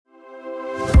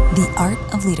The Art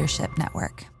of Leadership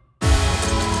Network.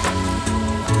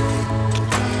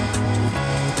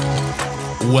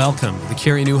 Welcome to the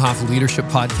Carey Nieuwhof Leadership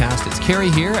Podcast. It's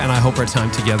Carey here, and I hope our time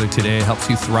together today helps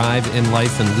you thrive in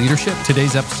life and leadership.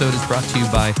 Today's episode is brought to you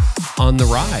by On the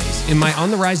Rise. In my On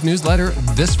the Rise newsletter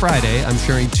this Friday, I'm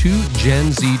sharing 2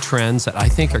 Gen Z trends that I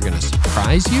think are going to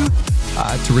surprise you.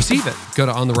 To receive it, go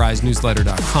to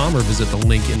ontherisenewsletter.com or visit the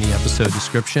link in the episode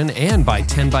description, and buy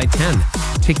 10 by 10.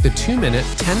 Take the 2-minute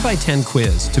 10 by 10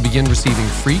 quiz to begin receiving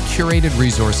free curated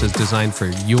resources designed for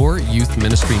your youth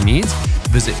ministry needs.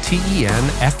 Visit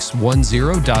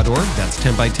tenx10.org. That's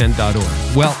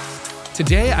 10by10.org. Well,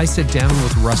 today I sit down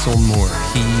with Russell Moore.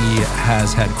 He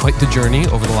has had quite the journey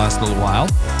over the last little while,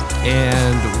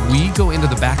 and we go into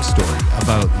the backstory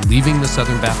about leaving the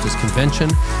Southern Baptist Convention,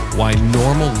 why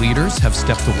normal leaders have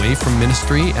stepped away from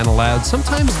ministry and allowed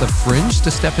sometimes the fringe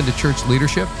to step into church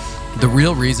leadership, the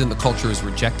real reason the culture is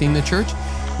rejecting the church,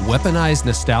 weaponized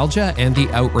nostalgia, and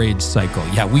the outrage cycle.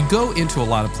 Yeah, we go into a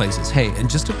lot of places. Hey, and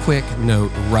just a quick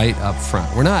note right up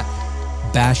front. We're not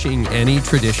bashing any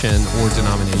tradition or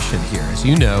denomination here. As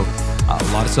you know, a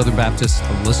lot of Southern Baptist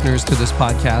listeners to this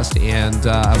podcast, and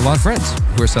I have a lot of friends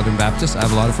who are Southern Baptists. I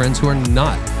have a lot of friends who are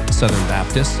not Southern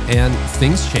Baptists, and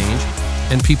things change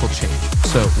and people change.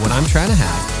 So what I'm trying to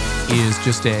have is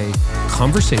just a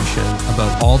conversation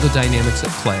about all the dynamics at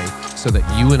play so that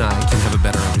you and I can have a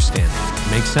better understanding.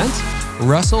 Make sense?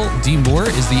 Russell D. Moore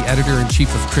is the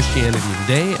editor-in-chief of Christianity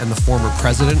Today and the former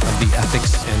president of the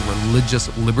Ethics and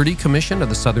Religious Liberty Commission of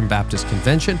the Southern Baptist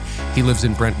Convention. He lives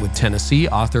in Brentwood, Tennessee,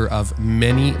 author of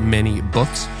many, many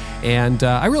books. And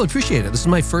I really appreciate it. This is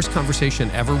my first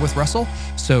conversation ever with Russell,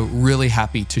 so really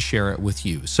happy to share it with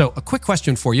you. So a quick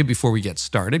question for you before we get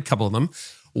started, a couple of them.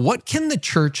 What can the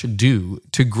church do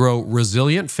to grow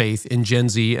resilient faith in Gen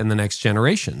Z and the next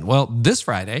generation? Well, this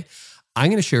Friday, I'm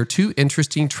going to share 2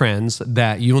 interesting trends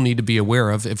that you'll need to be aware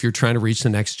of if you're trying to reach the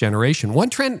next generation. One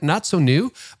trend, not so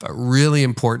new, but really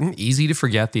important, easy to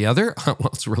forget. The other,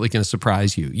 well, it's really going to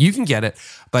surprise you. You can get it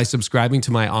by subscribing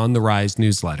to my On the Rise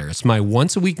newsletter. It's my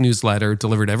once-a-week newsletter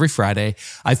delivered every Friday.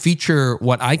 I feature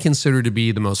what I consider to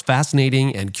be the most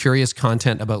fascinating and curious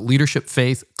content about leadership,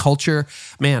 faith, culture.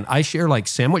 Man, I share like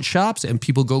sandwich shops, and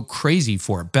people go crazy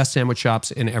for it. Best sandwich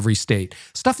shops in every state.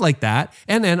 Stuff like that.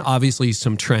 And then obviously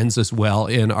some trends as well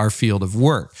in our field of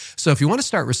work. So if you want to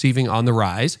start receiving On the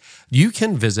Rise, you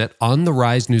can visit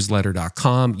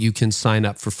ontherisenewsletter.com. You can sign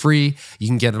up for free. You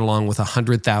can get it along with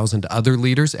 100,000 other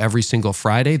leaders every single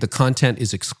Friday. The content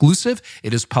is exclusive.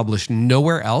 It is published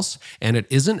nowhere else, and it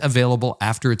isn't available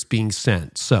after it's being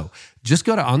sent. So just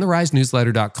go to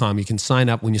ontherisenewsletter.com. You can sign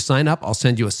up. When you sign up, I'll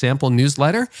send you a sample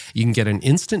newsletter. You can get an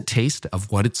instant taste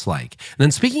of what it's like. And then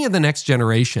speaking of the next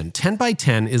generation, 10 by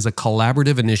 10 is a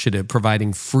collaborative initiative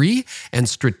providing free and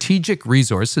strategic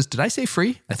resources. Did I say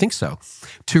free? I think so.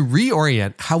 To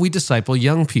reorient how we disciple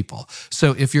young people.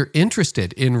 So if you're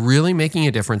interested in really making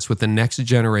a difference with the next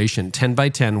generation, 10 by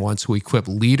 10 wants to equip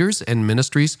leaders and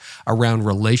ministries around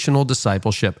relational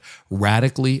discipleship,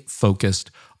 radically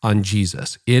focused on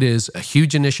Jesus. It is a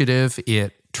huge initiative.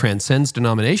 It transcends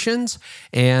denominations,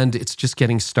 and it's just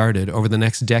getting started. Over the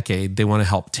next decade, they want to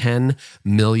help 10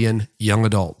 million young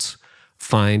adults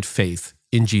find faith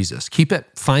in Jesus. Keep it,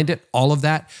 find it, all of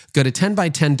that. Go to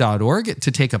 10by10.org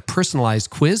to take a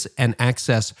personalized quiz and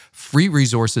access free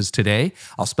resources today.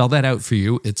 I'll spell that out for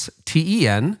you. It's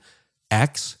tenx10.org.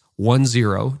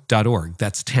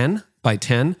 That's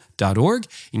 10by10.org.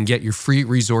 You can get your free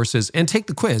resources and take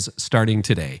the quiz starting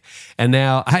today. And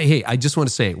now, hey, I just want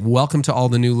to say welcome to all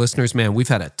the new listeners. Man, we've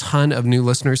had a ton of new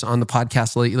listeners on the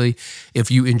podcast lately. If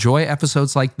you enjoy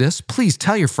episodes like this, please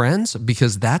tell your friends,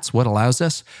 because that's what allows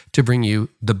us to bring you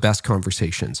the best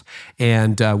conversations.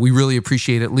 And we really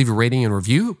appreciate it. Leave a rating and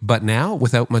review. But now,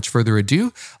 without much further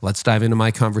ado, let's dive into my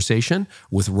conversation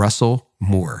with Russell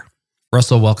Moore.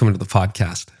 Russell, welcome to the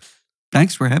podcast.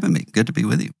 Thanks for having me. Good to be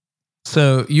with you.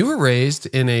 So you were raised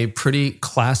in a pretty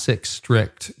classic,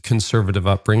 strict conservative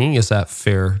upbringing. Is that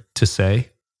fair to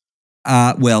say?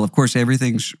 Well, of course,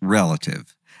 everything's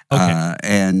relative. Okay.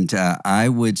 And I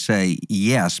would say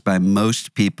yes by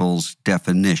most people's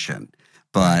definition.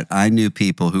 But I knew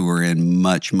people who were in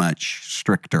much, much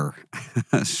stricter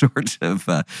sorts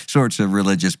of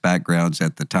religious backgrounds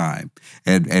at the time,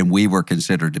 and we were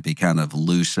considered to be kind of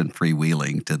loose and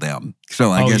freewheeling to them.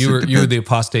 So I guess you were the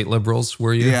apostate liberals,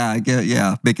 were you?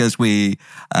 Yeah, because we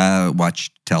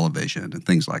watched television and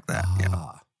things like that.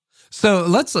 Yeah.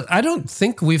 So I don't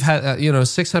think we've had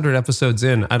 600 episodes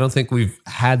in. I don't think we've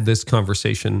had this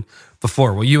conversation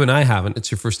before. Well, you and I haven't.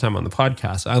 It's your first time on the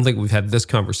podcast. I don't think we've had this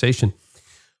conversation.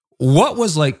 what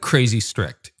was like crazy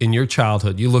strict in your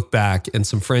childhood? You look back and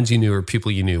some friends you knew or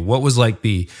people you knew. What was like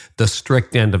the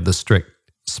strict end of the strict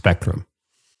spectrum?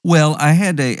 Well, I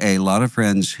had a lot of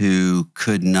friends who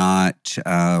could not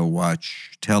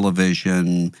watch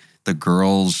television. The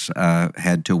girls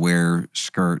had to wear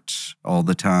skirts all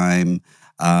the time.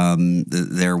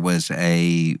 There was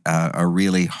a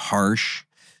really harsh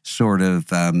sort of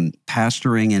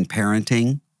pastoring and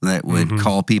parenting that would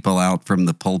call people out from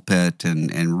the pulpit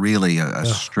and really a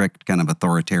strict kind of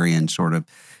authoritarian sort of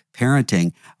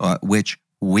parenting, which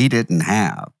we didn't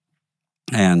have.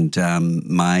 And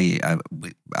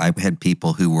I've had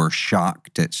people who were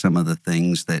shocked at some of the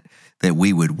things that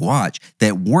we would watch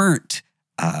that weren't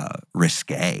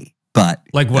risque. But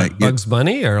like what, Bugs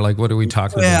Bunny, or like what are we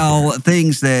talking about? Well,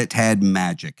 things that had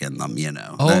magic in them,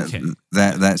 Oh, okay.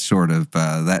 That sort of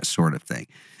thing.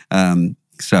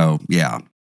 So yeah.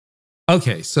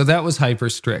 Okay, so that was hyper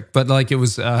strict, but like it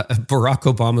was Barack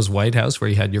Obama's White House where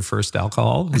you had your first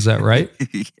alcohol. Is that right?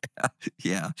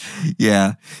 Yeah.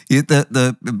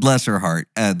 The bless her heart,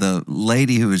 the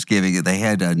lady who was giving it, they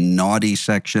had a naughty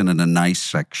section and a nice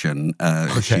section.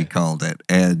 She called it,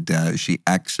 and she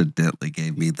accidentally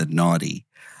gave me the naughty,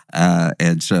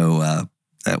 and so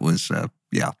that was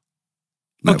yeah.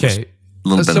 Okay,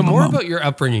 so more about your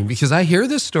upbringing, because I hear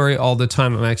this story all the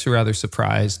time. I'm actually rather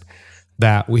surprised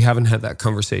that we haven't had that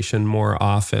conversation more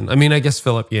often. I mean, I guess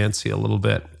Philip Yancey a little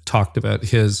bit talked about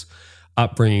his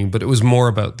upbringing, but it was more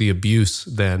about the abuse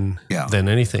than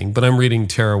anything. But I'm reading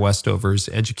Tara Westover's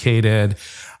Educated,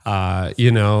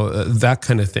 that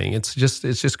kind of thing. It's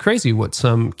just crazy what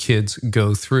some kids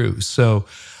go through. So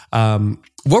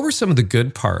what were some of the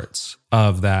good parts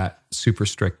of that super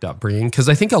strict upbringing? Because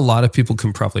I think a lot of people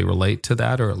can probably relate to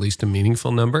that, or at least a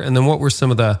meaningful number. And then what were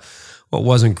some of what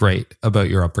wasn't great about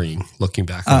your upbringing, looking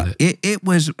back on it? It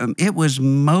was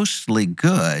mostly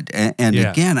good. And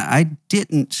again, I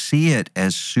didn't see it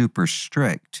as super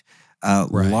strict,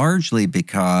 largely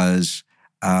because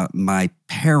my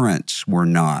parents were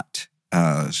not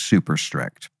super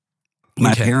strict.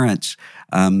 My parents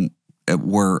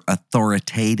were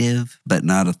authoritative, but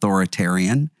not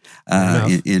authoritarian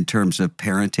in terms of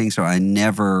parenting. So I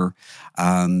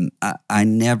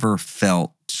never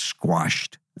felt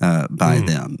squashed by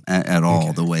them at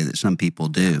all, the way that some people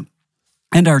do.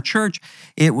 And our church,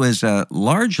 it was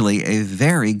largely a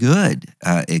very good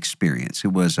experience.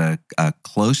 It was a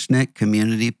close-knit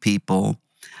community of people.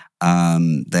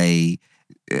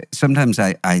 Sometimes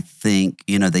I think,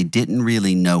 they didn't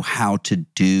really know how to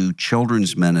do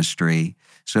children's ministry,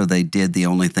 so they did the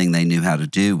only thing they knew how to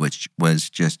do, which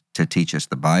was just to teach us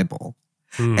the Bible.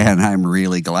 And I'm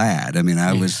really glad. I mean,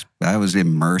 I was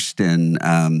immersed in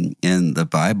the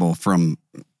Bible from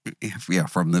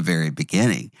the very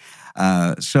beginning.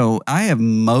 So I have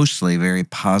mostly very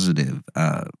positive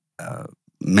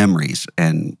memories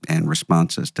and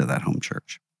responses to that home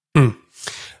church.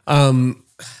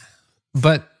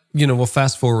 But we'll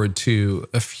fast forward to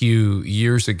a few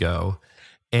years ago,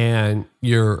 and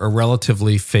you're a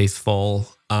relatively faithful,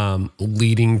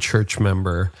 leading church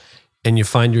member, and you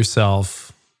find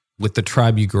yourself with the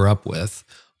tribe you grew up with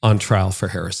on trial for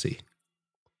heresy.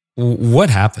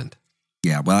 What happened?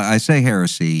 Yeah, well, I say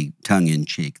heresy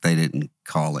tongue-in-cheek. They didn't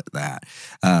call it that.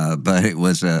 But it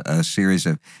was a series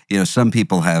of, some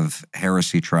people have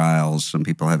heresy trials, some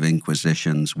people have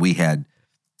inquisitions. We had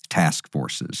task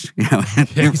forces, So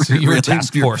you were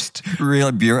task forced.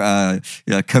 Really,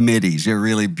 committees,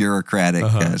 really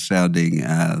bureaucratic sounding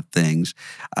things.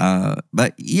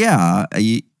 But yeah,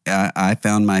 I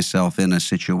found myself in a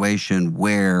situation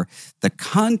where the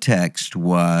context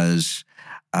was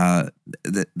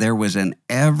that there was an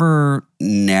ever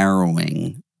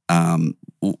narrowing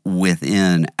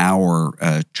within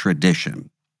our tradition.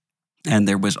 And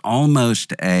there was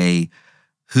almost a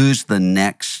who's the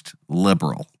next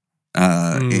liberal?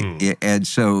 And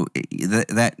so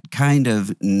that kind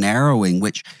of narrowing,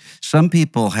 which some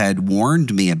people had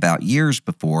warned me about years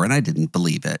before, and I didn't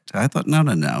believe it. I thought, no,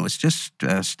 it's just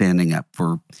standing up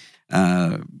for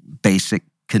basic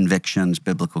convictions,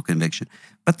 biblical conviction.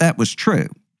 But that was true.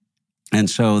 And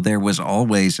so there was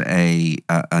always a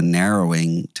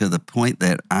narrowing to the point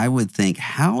that I would think,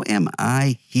 how am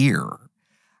I here?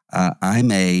 I'm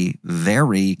a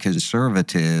very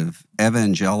conservative,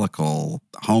 evangelical,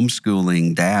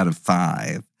 homeschooling dad of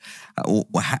 5.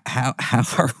 How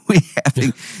are we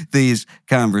having these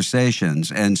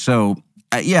conversations? And so,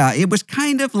 it was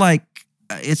kind of like,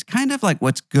 it's kind of like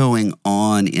what's going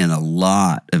on in a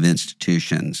lot of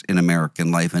institutions in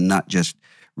American life, and not just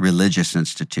religious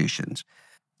institutions.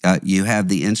 You have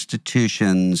the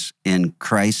institutions in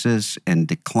crisis and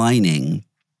declining,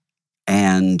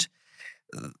 and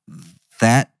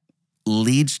that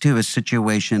leads to a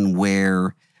situation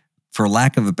where, for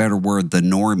lack of a better word, the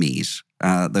normies,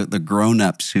 the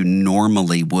grown-ups who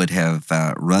normally would have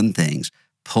run things,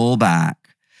 pull back,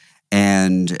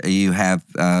 and you have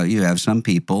some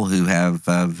people who have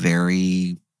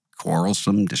very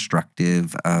quarrelsome,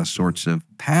 destructive sorts of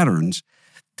patterns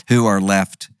who are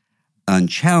left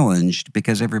unchallenged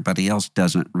because everybody else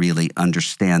doesn't really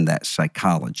understand that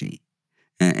psychology.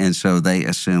 And so they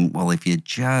assume, well, if you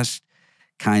just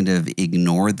kind of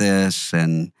ignore this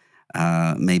and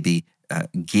maybe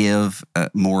give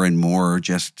more and more,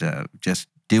 just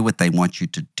do what they want you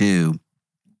to do,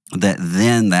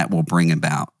 that will bring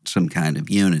about some kind of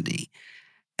unity,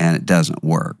 and it doesn't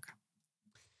work.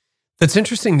 That's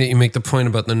interesting that you make the point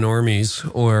about the normies,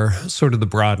 or sort of the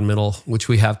broad middle, which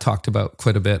we have talked about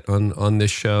quite a bit on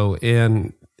this show.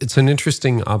 And it's an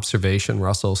interesting observation,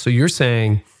 Russell. So you're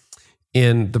saying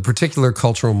in the particular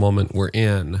cultural moment we're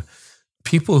in,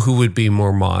 people who would be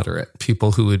more moderate,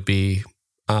 people who would be,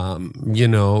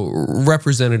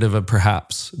 representative of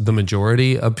perhaps the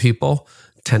majority of people,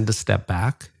 tend to step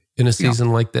back in a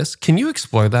season like this. Can you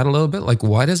explore that a little bit? Like,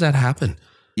 why does that happen?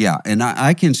 Yeah, and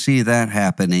I can see that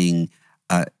happening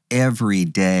every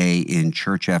day in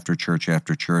church after church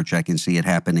after church. I can see it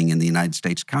happening in the United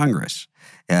States Congress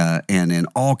and in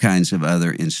all kinds of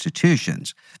other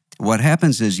institutions. What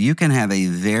happens is you can have a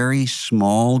very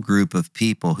small group of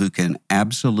people who can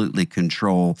absolutely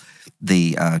control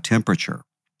the temperature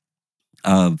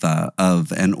of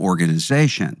an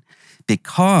organization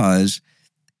because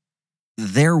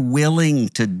they're willing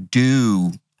to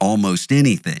do almost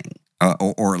anything.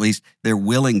 Or at least they're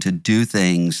willing to do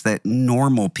things that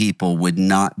normal people would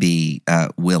not be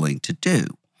willing to do.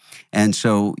 And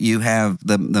so you have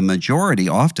the majority,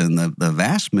 often the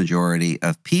vast majority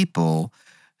of people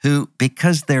who,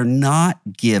 because they're not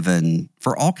given,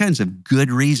 for all kinds of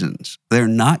good reasons, they're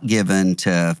not given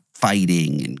to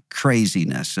fighting and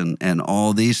craziness and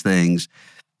all these things,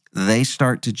 they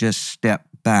start to just step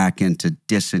back and to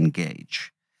disengage.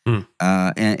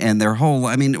 And their whole,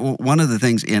 one of the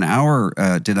things in our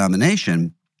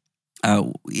denomination,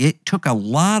 it took a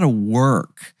lot of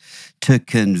work to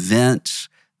convince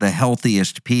the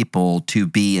healthiest people to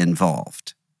be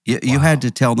involved. You had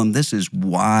to tell them this is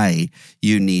why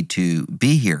you need to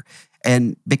be here.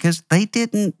 And because they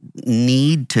didn't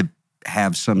need to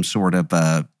have some sort of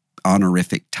a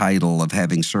honorific title of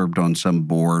having served on some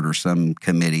board or some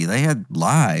committee. They had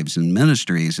lives and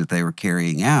ministries that they were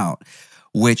carrying out,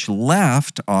 which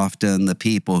left often the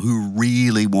people who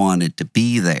really wanted to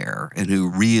be there and who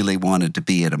really wanted to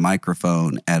be at a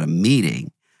microphone at a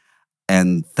meeting.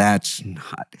 And that's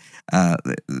not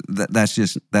that's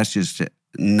just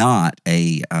not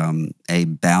a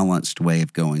balanced way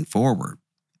of going forward.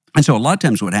 And so a lot of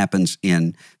times what happens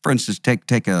for instance,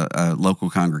 take a local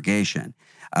congregation.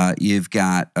 You've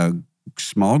got a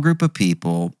small group of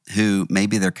people who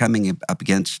maybe they're coming up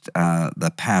against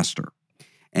the pastor.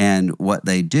 And what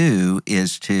they do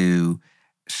is to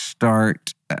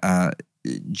start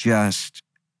just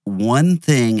one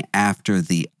thing after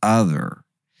the other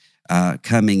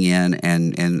coming in,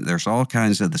 and there's all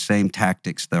kinds of the same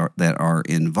tactics that are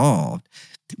involved.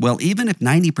 Well, even if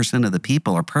 90% of the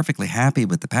people are perfectly happy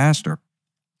with the pastor,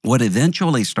 what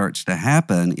eventually starts to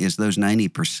happen is those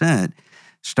 90%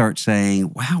 start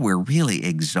saying, wow, we're really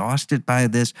exhausted by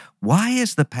this. Why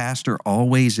is the pastor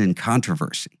always in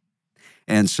controversy?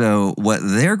 And so what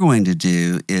they're going to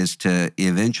do is to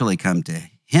eventually come to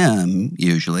him,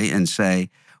 usually, and say,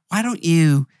 why don't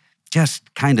you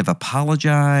just kind of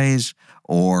apologize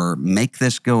or make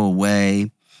this go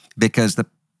away? Because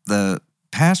the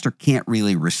pastor can't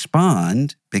really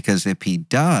respond, because if he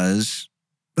does,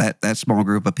 that small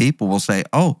group of people will say,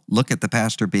 oh, look at the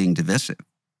pastor being divisive.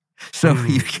 So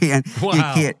you can't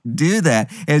do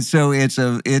that. And so it's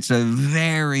a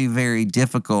very, very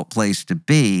difficult place to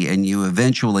be. And you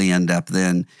eventually end up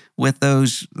then with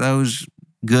those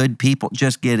good people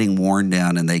just getting worn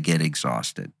down, and they get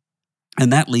exhausted.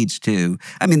 And that leads to,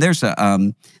 there's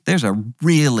a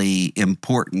really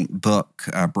important book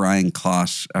Brian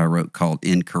Klaus wrote called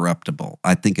Incorruptible.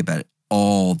 I think about it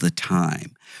all the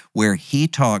time, where he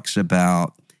talks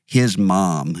about his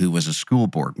mom, who was a school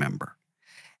board member.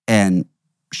 And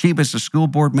she was a school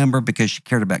board member because she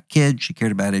cared about kids, she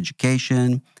cared about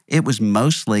education. It was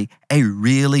mostly a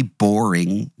really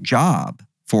boring job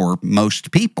for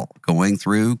most people, going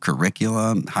through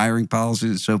curriculum, hiring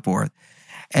policies, and so forth.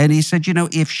 And he said,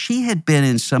 if she had been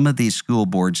in some of these school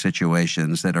board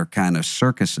situations that are kind of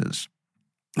circuses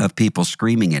of people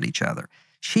screaming at each other,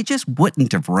 she just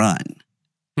wouldn't have run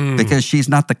because she's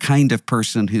not the kind of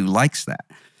person who likes that.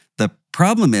 The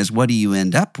problem is, what do you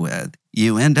end up with?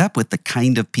 You end up with the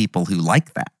kind of people who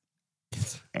like that.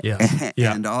 Yeah.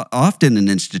 And often in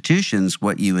institutions,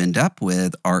 what you end up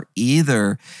with are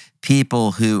either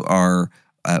people who are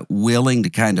willing to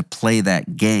kind of play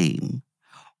that game,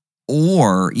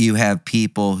 or you have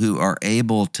people who are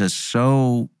able to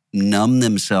so numb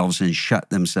themselves and shut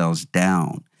themselves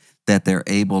down that they're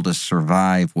able to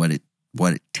survive what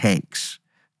it takes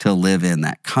to live in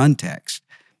that context.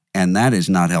 And that is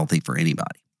not healthy for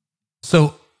anybody.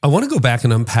 So I want to go back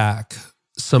and unpack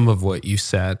some of what you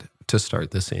said to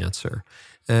start this answer.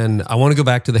 And I want to go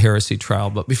back to the heresy trial.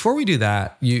 But before we do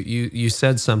that, you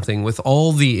said something with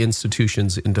all the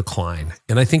institutions in decline.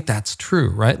 And I think that's true,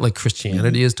 right? Like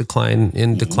Christianity is decline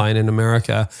in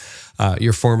America.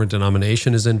 Your former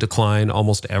denomination is in decline.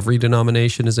 Almost every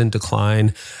denomination is in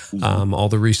decline. All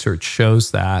the research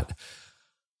shows that.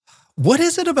 What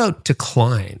is it about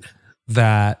decline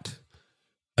that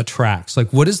attracts?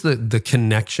 Like, what is the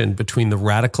connection between the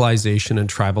radicalization and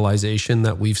tribalization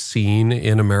that we've seen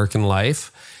in American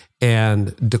life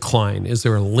and decline? Is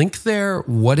there a link there?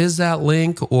 What is that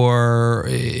link? Or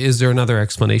is there another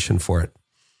explanation for it?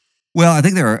 Well, I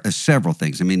think there are several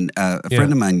things. I mean, a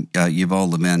friend of mine, Yuval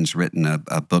Levin's written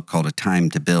a book called A Time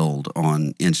to Build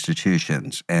on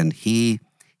institutions. And he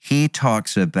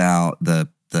talks about the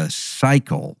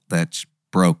cycle that's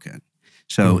broken.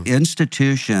 So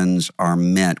institutions are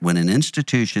meant, when an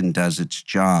institution does its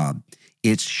job,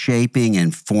 it's shaping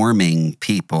and forming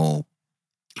people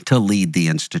to lead the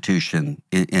institution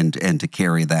and to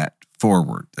carry that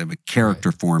forward. They have a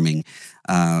character-forming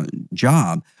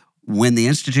job. When the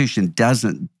institution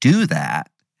doesn't do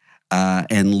that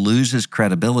and loses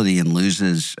credibility and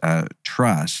loses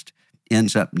trust,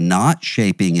 ends up not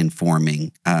shaping and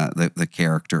forming the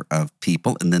character of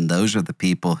people, and then those are the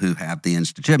people who have the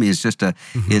institution. I mean, it's just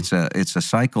it's a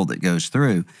cycle that goes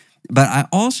through. But I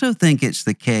also think it's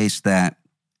the case that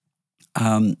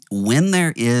when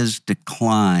there is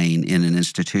decline in an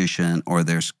institution or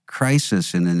there's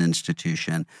crisis in an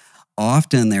institution,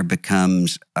 often there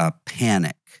becomes a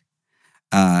panic.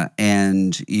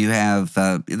 And you have,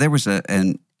 there was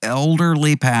an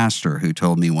elderly pastor who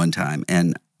told me one time,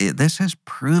 and this has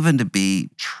proven to be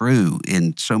true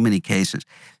in so many cases.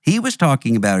 He was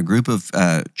talking about a group of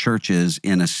churches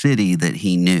in a city that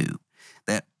he knew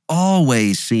that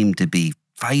always seemed to be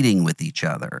fighting with each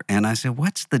other. And I said,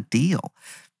 what's the deal?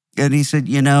 And he said,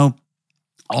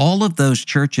 all of those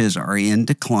churches are in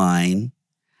decline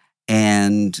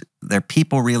and their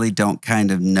people really don't kind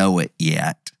of know it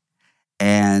yet.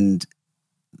 And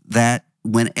that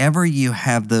whenever you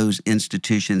have those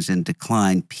institutions in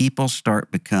decline, people start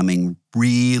becoming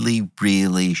really,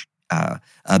 really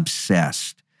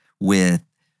obsessed with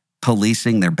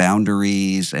policing their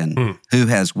boundaries and who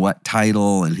has what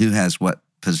title and who has what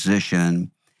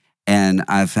position. And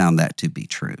I've found that to be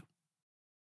true.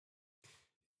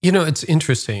 It's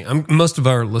interesting. Most of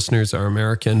our listeners are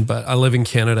American, but I live in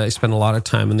Canada. I spend a lot of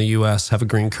time in the U.S., have a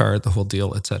green card, the whole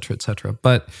deal, et cetera, et cetera.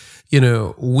 But,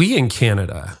 we in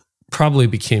Canada probably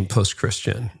became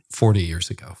post-Christian 40 years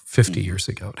ago, 50 years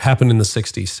ago. It happened in the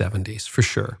 60s, 70s, for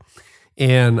sure.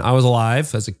 And I was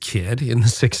alive as a kid in the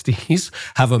 60s,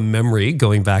 have a memory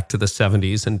going back to the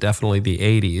 70s and definitely the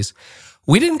 80s.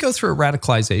 We didn't go through a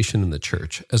radicalization in the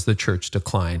church as the church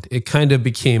declined. It kind of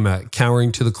became a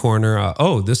cowering to the corner.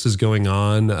 This is going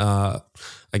on.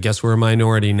 I guess we're a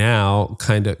minority now,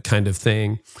 kind of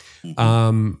thing.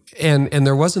 And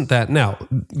there wasn't that. Now,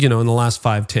 in the last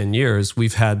 5-10 years,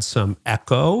 we've had some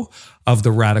echo of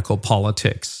the radical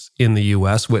politics in the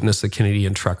U.S. Witness the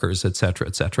Canadian truckers, et cetera,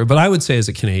 et cetera. But I would say as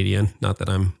a Canadian, not that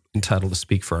I'm entitled to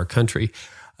speak for our country,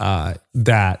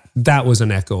 that was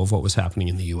an echo of what was happening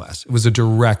in the U.S. It was a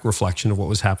direct reflection of what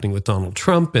was happening with Donald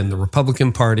Trump and the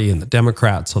Republican Party and the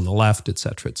Democrats on the left, et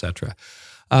cetera, et cetera.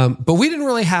 But we didn't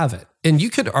really have it. And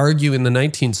you could argue in the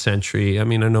 19th century, I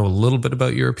mean, I know a little bit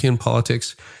about European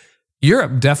politics.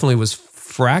 Europe definitely was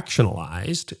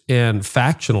fractionalized and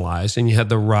factionalized, and you had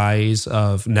the rise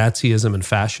of Nazism and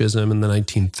fascism in the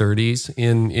 1930s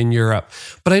in Europe.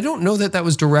 But I don't know that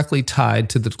was directly tied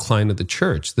to the decline of the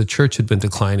church. The church had been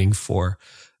declining for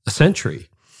a century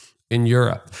in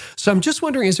Europe. So I'm just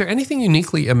wondering, is there anything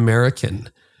uniquely American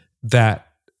that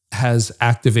has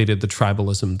activated the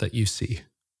tribalism that you see?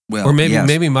 Well, or maybe yes.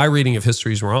 maybe my reading of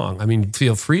history is wrong. I mean,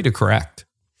 feel free to correct.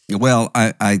 Well,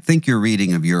 I think your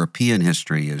reading of European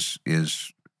history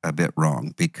is a bit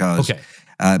wrong because,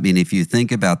 I mean, if you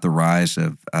think about the rise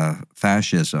of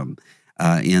fascism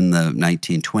in the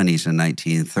 1920s and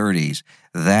 1930s,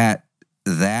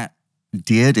 that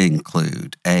did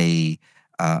include a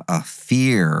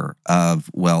fear of,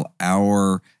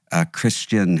 our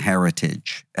Christian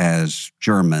heritage as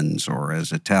Germans or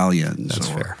as Italians That's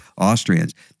or fair.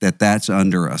 Austrians, that's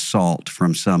under assault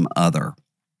from some other.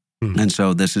 And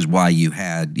so this is why you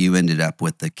ended up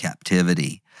with the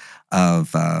captivity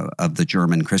of the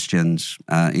German Christians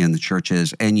in the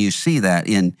churches. And you see that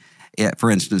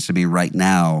for instance, right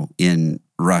now in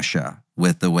Russia,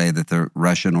 with the way that the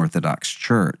Russian Orthodox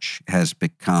Church has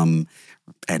become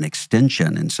an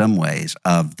extension in some ways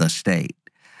of the state.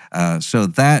 So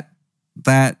that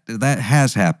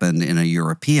has happened in a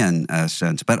European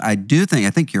sense. But I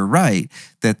think you're right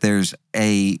that there's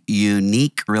a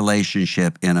unique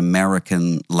relationship in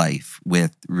American life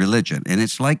with religion, and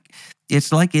it's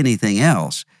like anything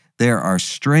else. There are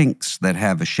strengths that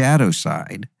have a shadow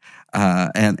side,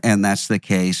 and that's the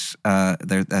case.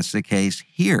 That's the case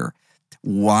here.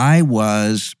 Why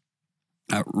was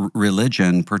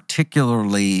religion,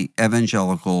 particularly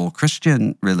evangelical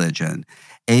Christian religion,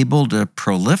 able to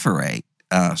proliferate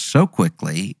so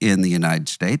quickly in the United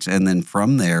States, and then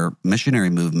from there,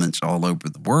 missionary movements all over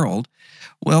the world?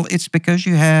 Well, it's because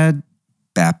you had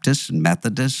Baptists and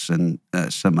Methodists and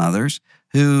some others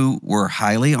who were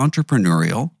highly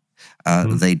entrepreneurial.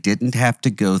 They didn't have to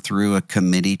go through a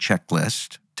committee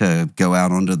checklist to go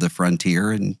out onto the frontier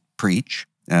and preach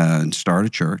and start a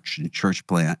church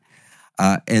plant.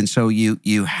 And so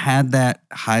you had that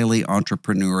highly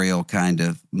entrepreneurial kind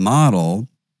of model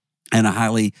and a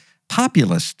highly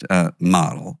populist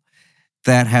model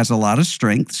that has a lot of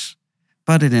strengths,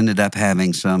 but it ended up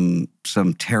having some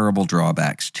terrible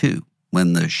drawbacks too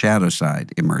when the shadow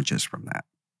side emerges from that.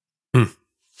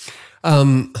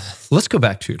 Let's go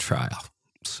back to your trial.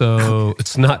 So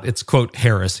it's quote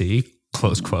heresy,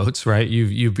 close quotes, right?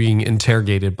 You being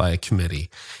interrogated by a committee.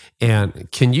 And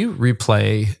can you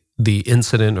replay the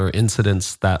incident or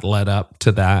incidents that led up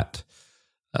to that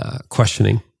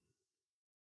questioning?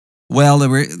 Well,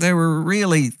 there were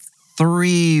really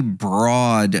three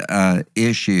broad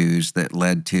issues that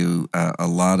led to a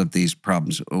lot of these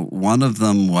problems. One of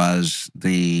them was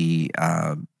the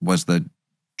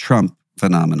Trump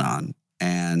phenomenon,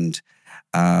 and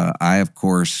I, of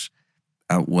course,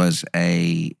 was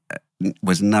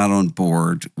not on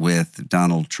board with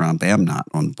Donald Trump. Am not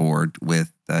on board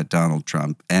with Donald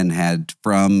Trump, and had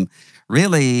from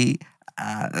really.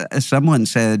 Someone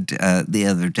said the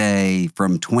other day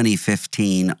from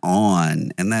 2015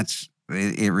 on, and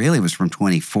it really was from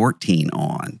 2014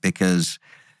 on, because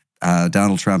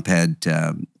Donald Trump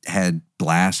had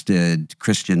blasted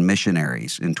Christian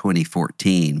missionaries in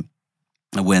 2014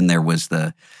 when there was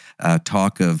the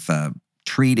talk of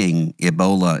treating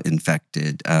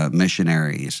Ebola-infected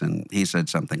missionaries, and he said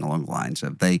something along the lines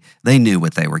of they knew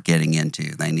what they were getting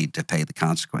into. They need to pay the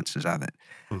consequences of it.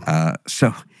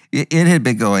 So it had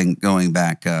been going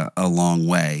back a long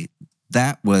way.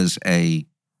 That was a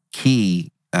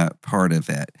key part of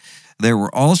it. There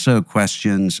were also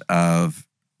questions of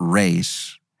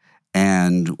race,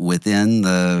 and within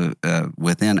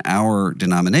our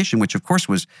denomination, which of course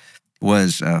was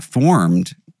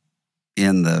formed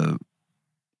in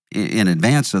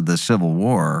advance of the Civil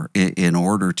War in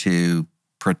order to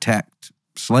protect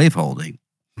slaveholding.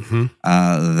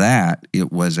 That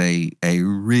it was a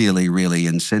really, really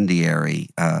incendiary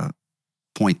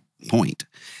point.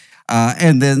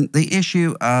 And then the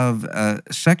issue of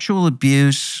sexual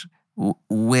abuse,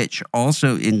 which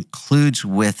also includes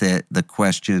with it the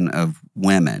question of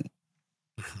women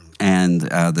and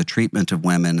the treatment of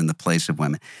women and the place of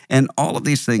women. And all of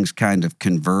these things kind of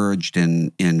converged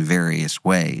in various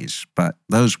ways, but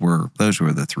those were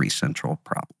the three central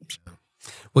problems.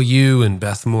 Well, you and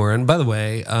Beth Moore, and by the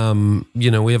way,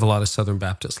 we have a lot of Southern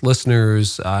Baptist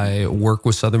listeners. I work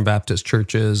with Southern Baptist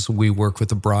churches. We work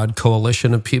with a broad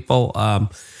coalition of people, all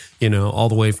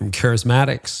the way from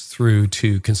charismatics through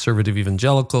to conservative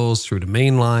evangelicals, through to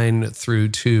mainline, through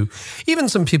to even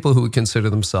some people who would consider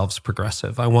themselves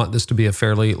progressive. I want this to be a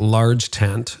fairly large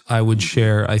tent. I would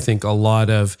share, I think, a lot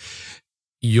of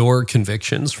your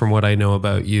convictions from what I know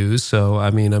about you. So, I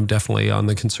mean, I'm definitely on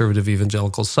the conservative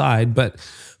evangelical side, but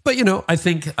I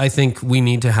think we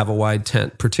need to have a wide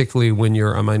tent, particularly when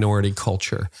you're a minority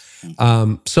culture.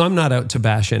 So I'm not out to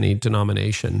bash any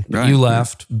denomination. Right, you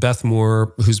left. Right. Beth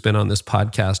Moore, who's been on this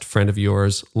podcast, friend of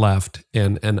yours, left,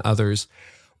 and others.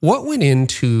 What went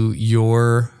into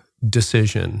your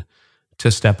decision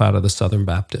to step out of the Southern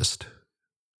Baptist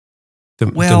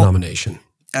denomination?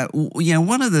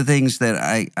 One of the things that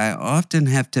I often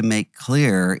have to make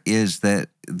clear is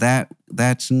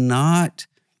that's not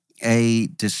a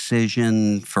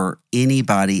decision for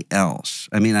anybody else.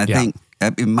 I mean, I think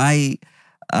my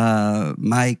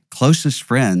closest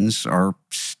friends are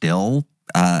still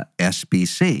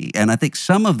SBC. And I think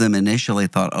some of them initially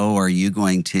thought, "Oh, are you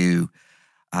going to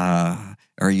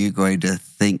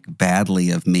think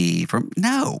badly of me?"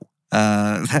 No,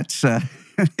 that's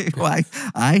why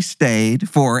I stayed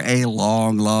for a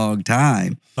long, long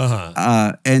time.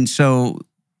 And so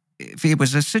if it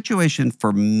was a situation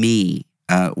for me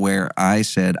where I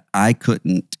said I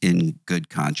couldn't, in good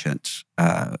conscience,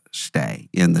 stay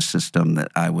in the system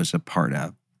that I was a part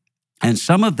of. And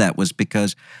some of that was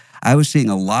because I was seeing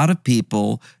a lot of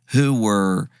people who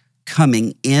were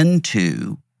coming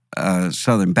into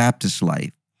Southern Baptist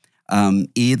life.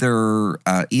 Either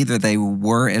they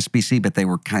were SBC, but they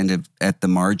were kind of at the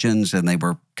margins and they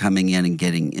were coming in and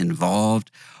getting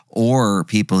involved, or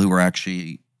people who were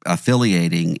actually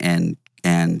affiliating and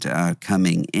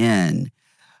coming in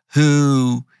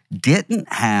who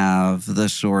didn't have the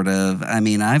sort of, I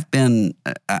mean, I've been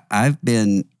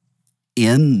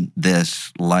in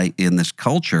this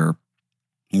culture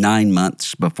 9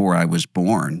 months before I was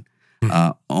born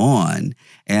on,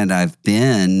 and I've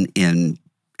been in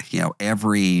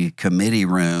every committee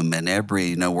room and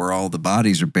where all the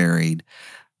bodies are buried.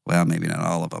 Well, maybe not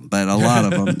all of them, but a lot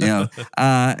of them,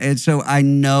 and so I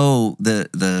know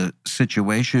the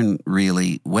situation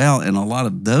really well. And a lot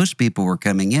of those people were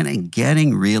coming in and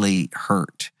getting really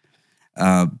hurt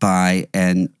by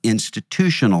an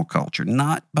institutional culture,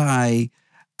 not by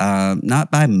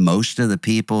most of the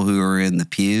people who are in the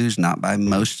pews, not by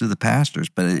most of the pastors,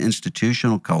 but an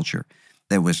institutional culture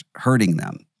that was hurting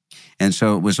them. And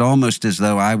so it was almost as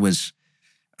though I was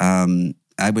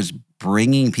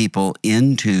bringing people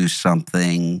into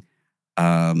something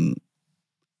in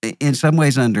some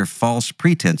ways under false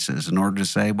pretenses in order to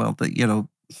say, well,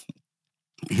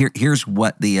 here's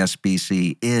what the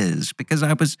SBC is. Because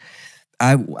I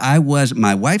was,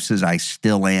 my wife says I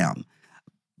still am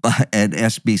an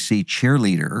SBC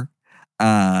cheerleader.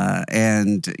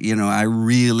 And I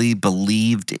really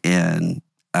believed in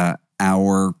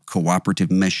our cooperative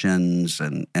missions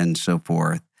and so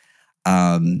forth.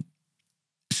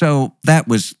 So that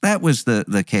was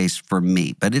the case for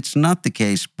me, but it's not the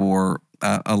case for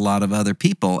a lot of other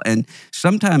people. And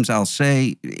sometimes I'll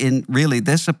say,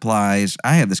 this applies.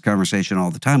 I have this conversation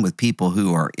all the time with people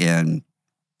who are in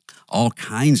all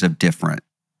kinds of different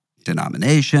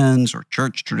denominations or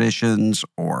church traditions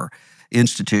or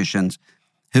institutions,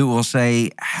 who will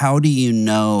say, "How do you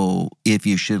know if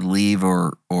you should leave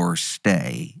or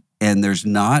stay?" And there's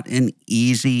not an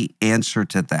easy answer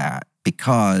to that,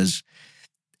 because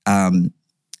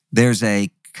there's a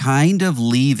kind of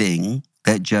leaving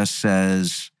that just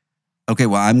says, okay,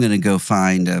 well, I'm going to go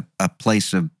find a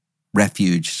place of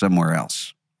refuge somewhere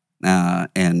else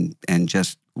and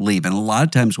just leave. And a lot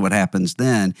of times what happens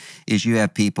then is you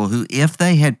have people who, if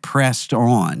they had pressed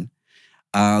on,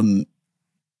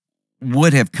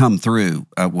 would have come through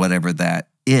whatever that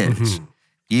is. Mm-hmm.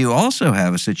 You also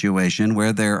have a situation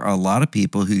where there are a lot of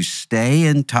people who stay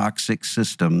in toxic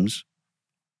systems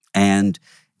and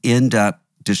end up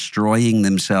destroying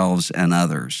themselves and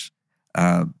others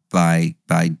by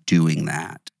doing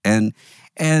that. And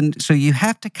so you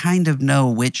have to kind of know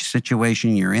which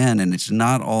situation you're in, and it's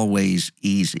not always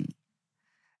easy.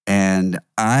 And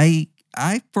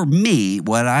for me,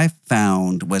 what I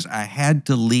found was I had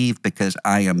to leave because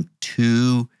I am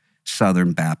too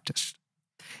Southern Baptist,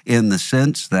 in the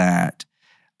sense that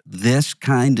this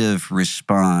kind of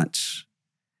response,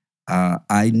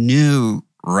 I knew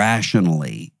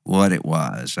rationally what it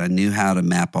was. I knew how to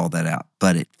map all that out,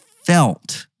 but it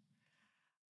felt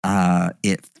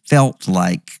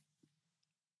like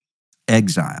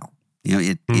exile.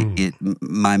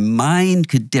 My mind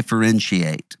could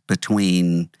differentiate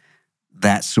between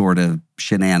that sort of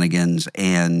shenanigans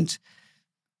and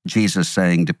Jesus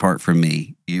saying, "Depart from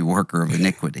me, you worker of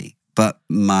iniquity." But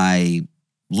my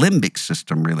limbic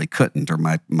system really couldn't, or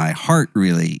my heart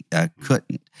really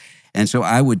couldn't. And so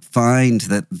I would find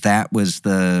that was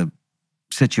the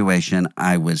situation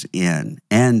I was in.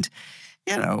 And,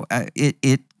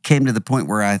 it came to the point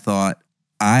where I thought,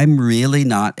 I'm really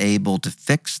not able to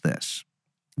fix this,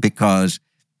 because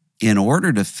in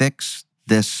order to fix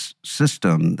this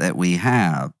system that we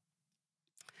have,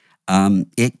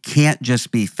 it can't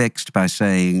just be fixed by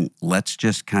saying, let's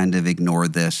just kind of ignore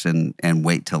this and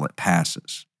wait till it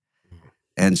passes.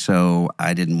 And so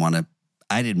I didn't want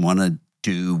to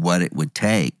do what it would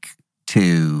take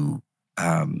to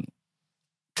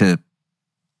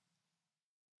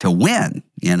win,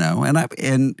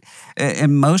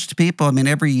 and most people, I mean,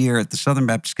 every year at the Southern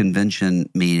Baptist Convention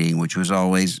meeting, which was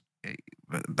always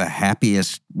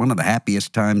one of the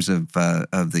happiest times of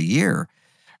the year,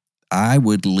 I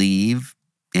would leave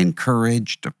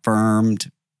encouraged,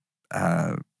 affirmed,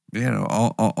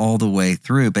 all the way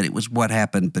through, but it was what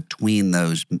happened between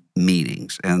those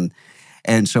meetings.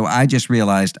 And so I just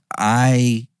realized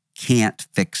I can't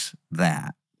fix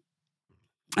that.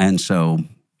 And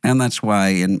that's why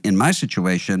in my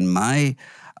situation, my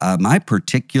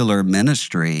particular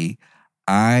ministry,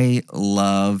 I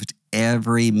loved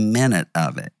every minute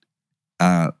of it.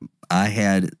 I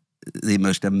had the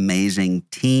most amazing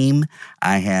team.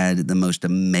 I had the most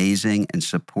amazing and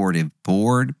supportive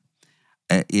board.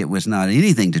 It was not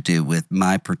anything to do with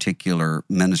my particular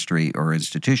ministry or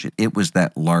institution. It was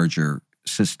that larger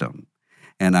system.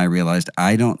 And I realized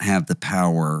I don't have the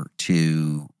power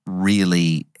to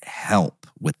really help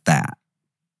with that.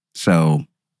 So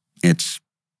it's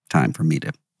time for me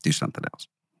to do something else.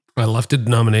 I left a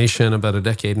denomination about a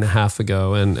decade and a half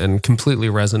ago and completely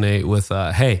resonate with,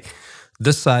 hey,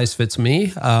 this size fits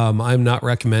me. I'm not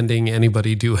recommending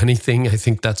anybody do anything. I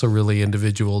think that's a really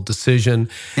individual decision.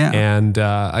 Yeah. And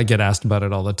I get asked about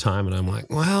it all the time. And I'm like,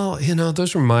 well,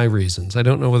 those are my reasons. I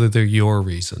don't know whether they're your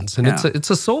reasons. And it's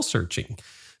a soul-searching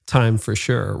time for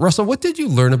sure. Russell, what did you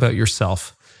learn about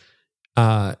yourself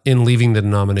in leaving the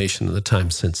denomination in the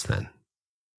time since then?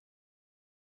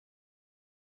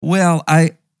 Well,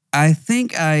 I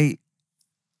think I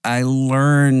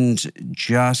learned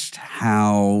just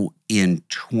how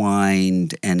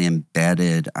entwined and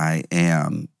embedded I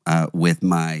am with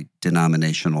my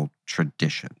denominational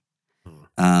tradition,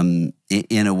 in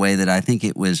a way that I think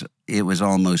it was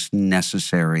almost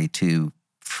necessary to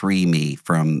free me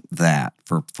from that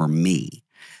for me.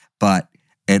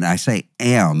 And I say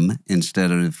am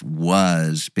instead of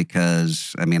was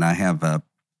because, I have a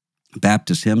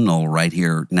Baptist hymnal right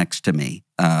here next to me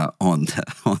on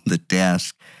the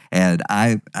desk, and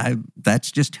I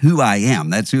that's just who I am.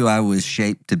 That's who I was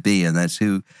shaped to be, and that's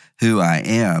who I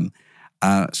am.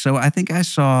 So I think I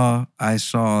saw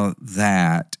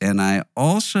that, and I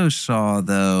also saw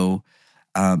though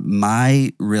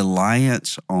my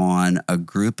reliance on a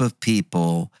group of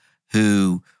people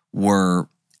who were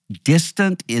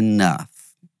distant enough.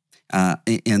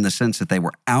 In the sense that they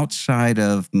were outside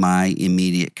of my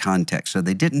immediate context. So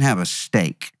they didn't have a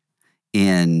stake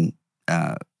in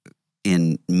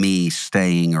me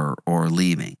staying or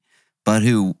leaving, but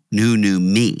who knew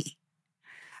me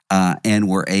and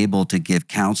were able to give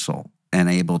counsel and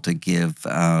able to give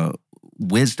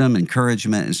wisdom,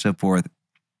 encouragement, and so forth.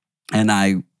 And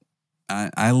I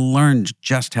learned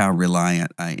just how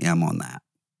reliant I am on that.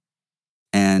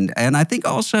 And I think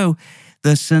also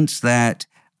the sense that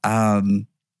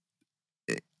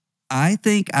I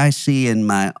think I see in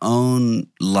my own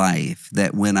life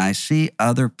that when I see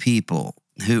other people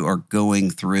who are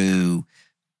going through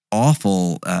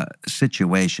awful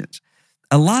situations,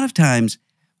 a lot of times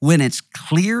when it's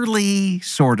clearly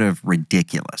sort of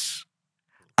ridiculous,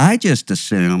 I just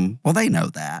assume, well, they know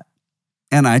that.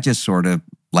 And I just sort of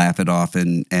laugh it off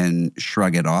and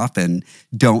shrug it off and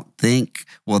don't think,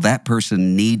 well, that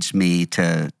person needs me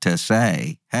to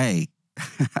say, hey,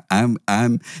 I'm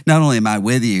not only am I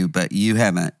with you, but you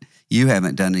haven't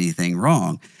done anything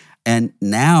wrong. And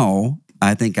now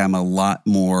I think I'm a lot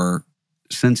more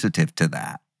sensitive to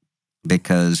that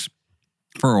because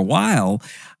for a while,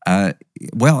 I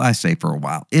say for a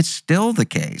while, it's still the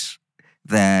case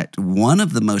that one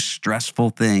of the most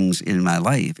stressful things in my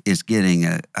life is getting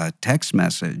a text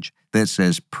message that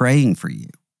says praying for you.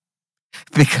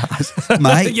 Because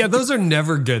yeah, those are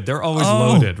never good. They're always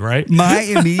loaded, right? My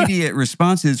immediate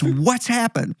response is, what's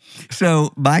happened?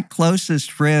 So my closest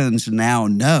friends now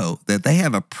know that they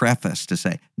have a preface to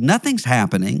say, nothing's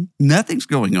happening, nothing's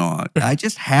going on. I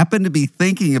just happen to be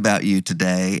thinking about you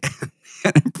today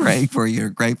and praying for you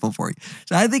and grateful for you.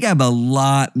 So I think I'm a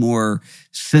lot more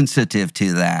sensitive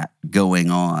to that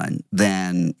going on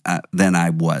than I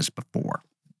was before.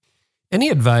 Any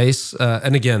advice,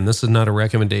 and again, this is not a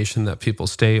recommendation that people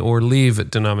stay or leave at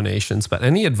denominations, but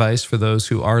any advice for those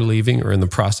who are leaving or in the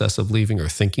process of leaving or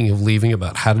thinking of leaving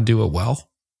about how to do it well?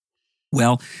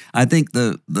 Well, I think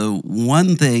the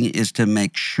one thing is to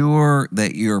make sure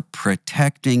that you're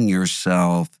protecting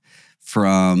yourself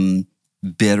from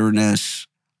bitterness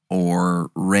or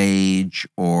rage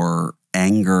or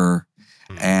anger.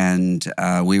 And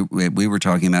we were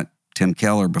talking about Tim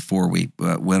Keller before we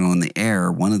went on the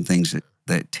air. One of the things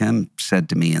that Tim said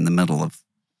to me in the middle of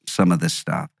some of this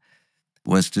stuff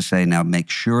was to say, now make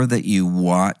sure that you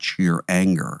watch your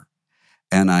anger.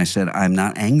 And I said, I'm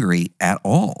not angry at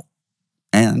all.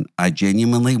 And I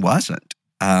genuinely wasn't.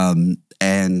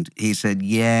 And he said,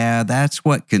 yeah, that's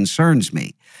what concerns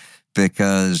me,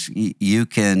 because you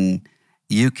can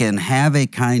have a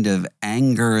kind of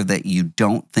anger that you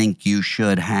don't think you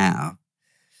should have,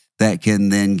 that can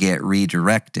then get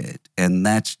redirected, and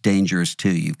that's dangerous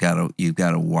too. You've got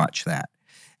to watch that.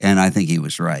 And I think he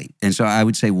was right. And so I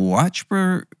would say watch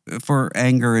for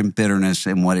anger and bitterness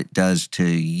and what it does to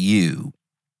you.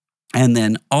 And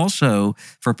then also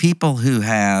for people who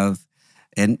have,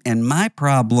 and my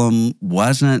problem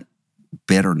wasn't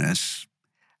bitterness.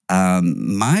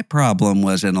 My problem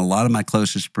was, and a lot of my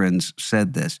closest friends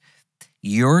said this,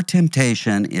 your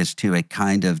temptation is to a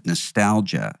kind of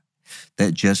nostalgia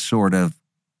that just sort of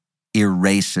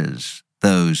erases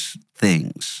those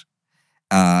things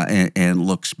and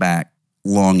looks back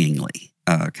longingly,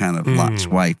 kind of Lot's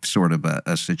wife sort of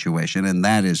a situation. And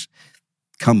that is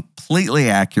completely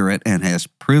accurate and has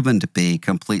proven to be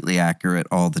completely accurate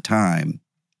all the time.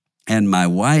 And my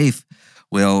wife,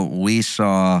 well, we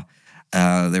saw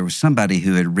there was somebody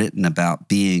who had written about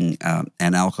being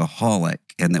an alcoholic,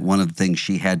 and that one of the things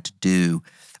she had to do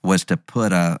was to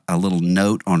put a little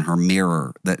note on her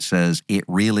mirror that says, "It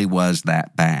really was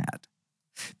that bad."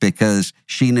 Because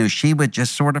she knew she would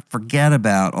just sort of forget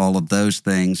about all of those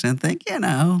things and think,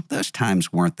 those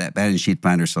times weren't that bad. And she'd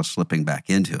find herself slipping back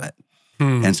into it.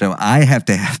 And so I have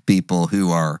to have people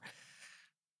who are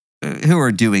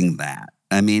doing that.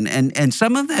 I mean, and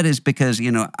some of that is because,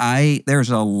 there's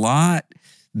a lot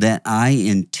that I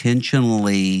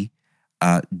intentionally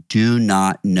do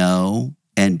not know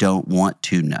and don't want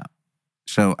to know.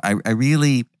 So I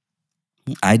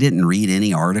didn't read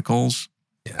any articles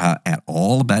at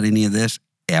all about any of this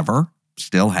ever.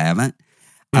 Still haven't.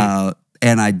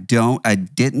 And I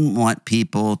didn't want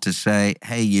people to say,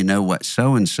 "Hey, you know what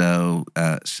so-and-so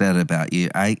said about you."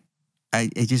 I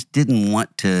just didn't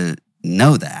want to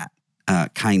know that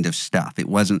kind of stuff. It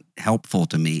wasn't helpful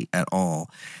to me at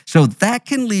all. So that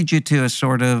can lead you to a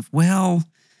sort of,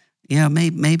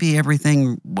 maybe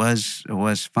everything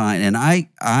was fine. And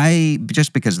I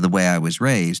just because of the way I was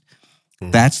raised,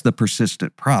 that's the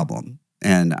persistent problem.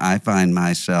 And I find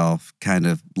myself kind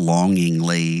of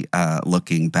longingly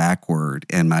looking backward,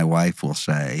 and my wife will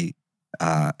say,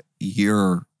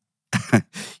 "You're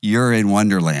in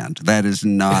Wonderland. That is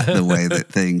not the way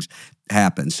that things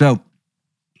happen." So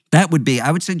that would be,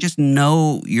 I would say, just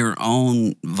know your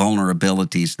own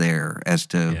vulnerabilities there as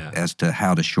to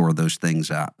how to shore those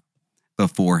things up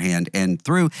beforehand and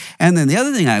through. And then the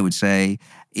other thing I would say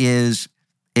is,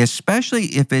 especially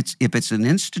if it's an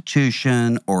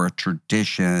institution or a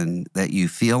tradition that you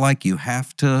feel like you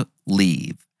have to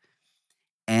leave,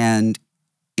 and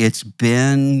it's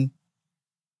been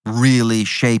really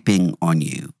shaping on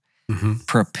you,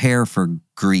 prepare for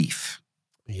grief.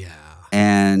 Yeah.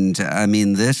 And I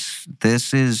mean, this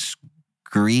is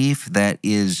grief that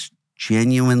is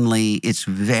genuinely, it's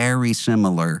very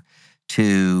similar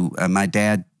to my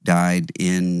dad died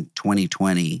in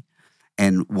 2020.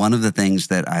 And one of the things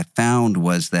that I found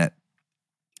was that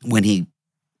when he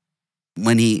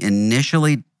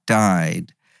initially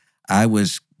died, I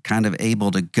was kind of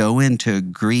able to go into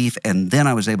grief, and then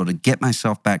I was able to get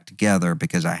myself back together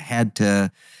because I had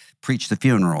to preach the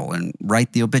funeral and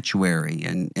write the obituary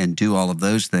and do all of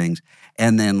those things.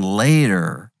 And then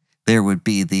later, there would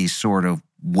be these sort of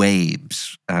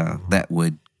waves that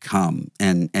would come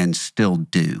and still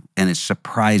do. And it's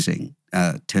surprising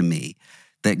to me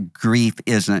that grief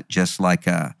isn't just like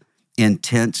a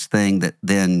intense thing that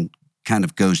then kind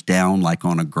of goes down like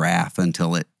on a graph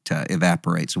until it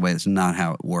evaporates away. That's not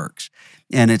how it works.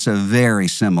 And it's a very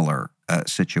similar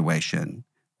situation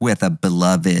with a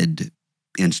beloved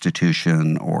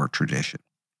institution or tradition.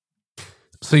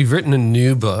 So you've written a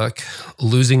new book,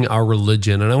 Losing Our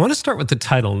Religion, and I want to start with the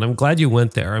title, and I'm glad you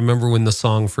went there. I remember when the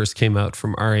song first came out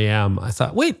from REM, I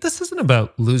thought, wait, this isn't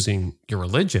about losing your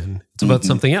religion. It's about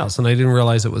something else, and I didn't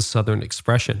realize it was Southern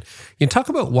expression. You talk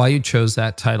about why you chose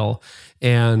that title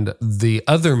and the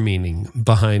other meaning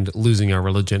behind losing our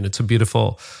religion. It's a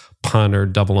beautiful pun or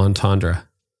double entendre.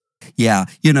 Yeah.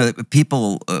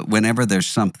 People, whenever there's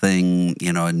something,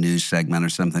 a news segment or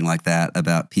something like that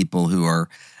about people who are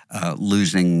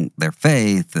losing their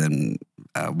faith and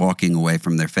walking away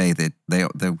from their faith,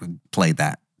 they would play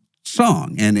that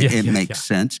song. And it makes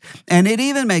sense. And it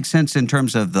even makes sense in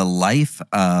terms of the life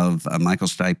of Michael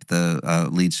Stipe, the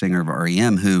lead singer of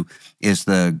REM, who is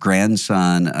the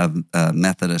grandson of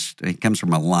Methodist. He comes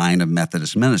from a line of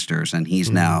Methodist ministers, and he's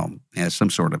now some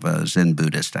sort of a Zen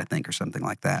Buddhist, I think, or something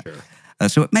like that. Sure.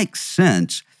 So it makes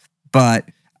sense. But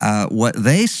what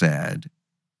they said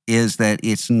is that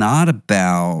it's not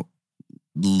about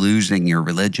losing your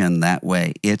religion that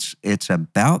way. It's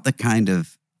about the kind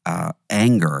of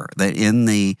anger that in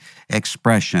the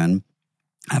expression,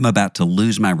 "I'm about to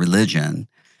lose my religion,"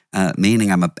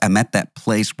 meaning I'm at that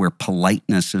place where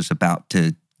politeness is about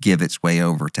to give its way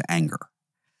over to anger.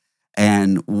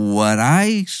 And what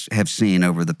I have seen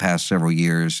over the past several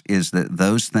years is that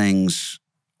those things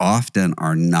often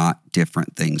are not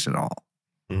different things at all.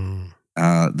 Mm.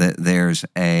 That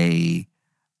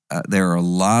there are a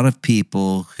lot of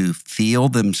people who feel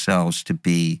themselves to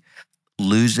be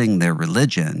losing their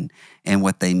religion, and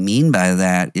what they mean by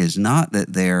that is not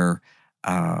that they're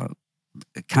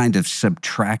kind of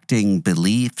subtracting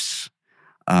beliefs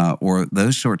or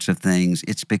those sorts of things.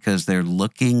 It's because they're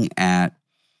looking at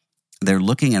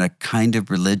a kind of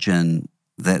religion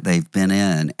that they've been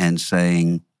in and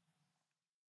saying,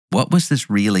 what was this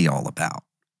really all about?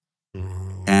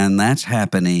 Mm. And that's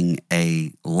happening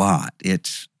a lot.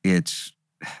 It's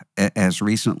as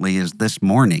recently as this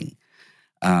morning,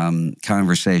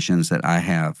 conversations that I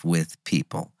have with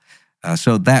people.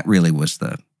 So that really was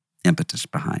the impetus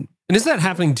behind. And is that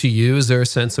happening to you? Is there a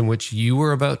sense in which you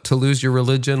were about to lose your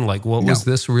religion? Like, what was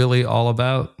this really all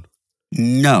about?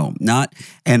 No, not.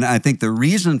 And I think the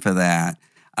reason for that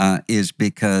is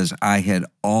because I had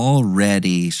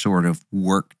already sort of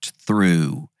worked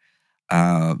through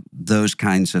those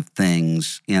kinds of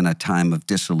things in a time of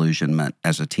disillusionment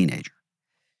as a teenager.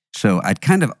 So I'd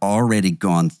kind of already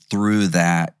gone through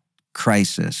that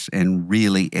crisis and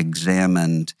really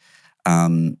examined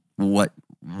what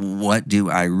do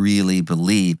I really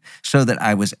believe, so that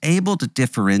I was able to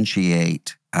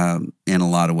differentiate in a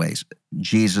lot of ways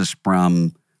Jesus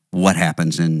from what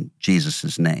happens in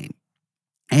Jesus's name.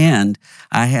 And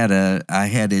I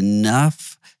had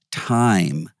enough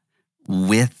time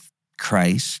with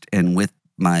Christ and with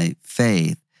my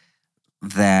faith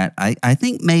that I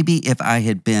think maybe if I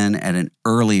had been at an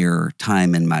earlier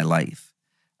time in my life,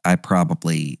 I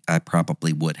probably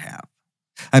would have.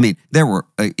 I mean, there were,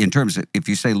 in terms of, if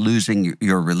you say losing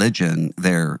your religion,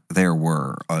 there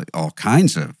were all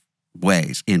kinds of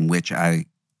ways in which I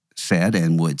said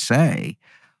and would say,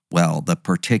 well, the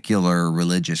particular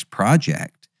religious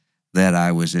project that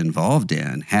I was involved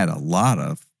in had a lot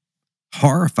of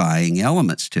horrifying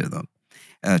elements to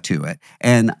it.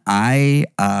 And I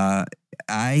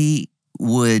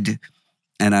would,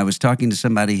 and I was talking to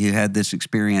somebody who had this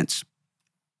experience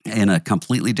in a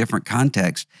completely different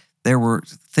context. There were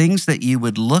things that you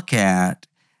would look at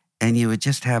and you would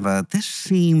just have this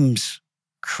seems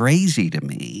crazy to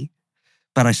me,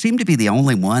 but I seem to be the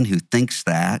only one who thinks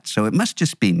that, so it must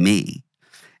just be me.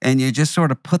 And you just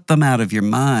sort of put them out of your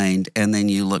mind, and then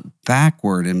you look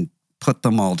backward and put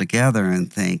them all together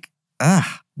and think,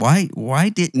 why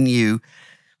didn't you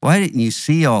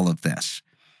see all of this?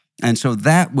 And so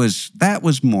that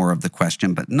was more of the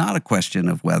question, but not a question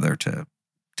of whether to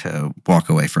walk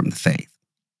away from the faith.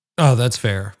 Oh, that's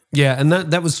fair. Yeah, and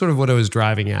that was sort of what I was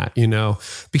driving at,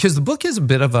 because the book is a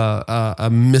bit of a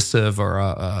missive or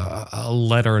a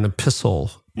letter, an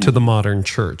epistle to the modern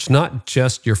church, not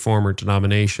just your former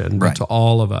denomination, but to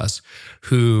all of us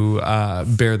who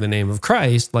bear the name of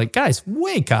Christ. Like, guys,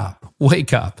 wake up.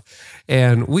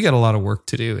 And we got a lot of work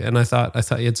to do. And I thought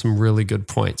you had some really good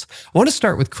points. I want to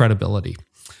start with credibility.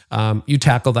 You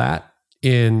tackle that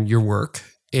in your work.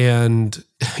 And,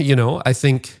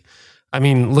 I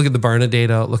mean, look at the Barna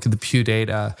data, look at the Pew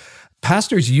data.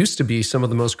 Pastors used to be some of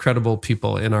the most credible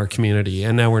people in our community,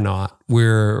 and now we're not.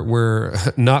 We're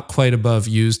not quite above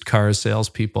used car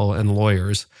salespeople and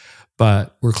lawyers,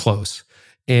 but we're close.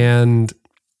 And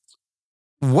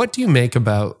what do you make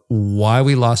about why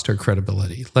we lost our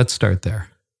credibility? Let's start there.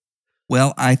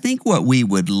 Well, I think what we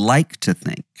would like to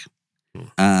think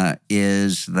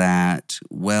is that,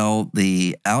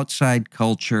 the outside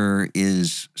culture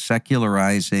is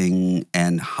secularizing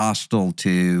and hostile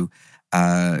to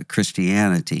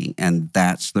Christianity, and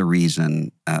that's the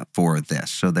reason for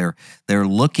this. So they're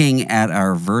looking at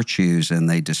our virtues and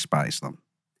they despise them.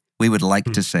 We would like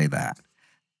to say that.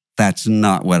 That's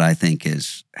not what I think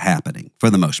is happening for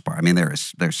the most part. I mean,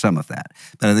 there's some of that,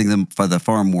 but I think for the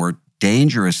far more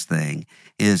dangerous thing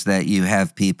is that you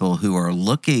have people who are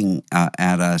looking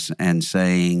at us and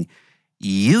saying,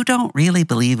 you don't really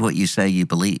believe what you say you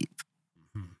believe.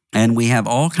 Mm-hmm. And we have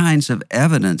all kinds of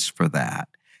evidence for that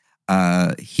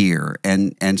here.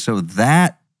 And so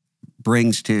that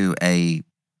brings to, I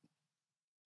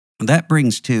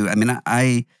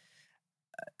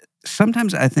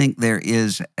sometimes I think there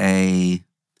is a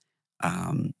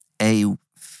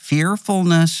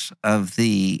fearfulness of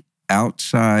the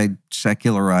outside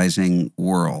secularizing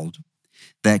world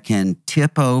that can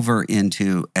tip over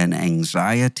into an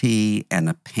anxiety and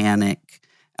a panic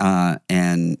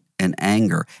and an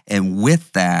anger. And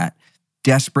with that,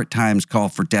 desperate times call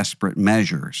for desperate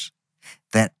measures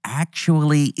that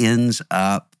actually ends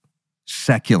up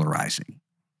secularizing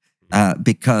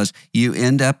because you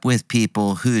end up with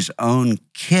people whose own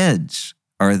kids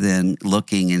are then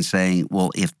looking and saying,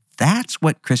 well, if that's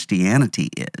what Christianity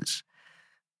is,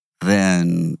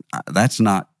 then that's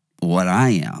not what I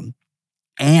am.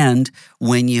 And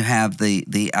when you have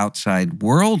the outside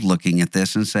world looking at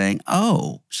this and saying,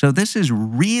 oh, so this is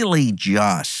really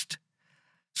just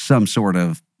some sort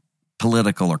of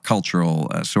political or cultural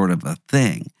sort of a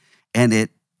thing. And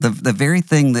the very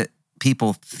thing that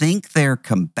people think they're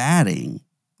combating,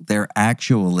 they're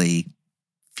actually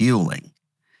fueling.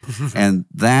 And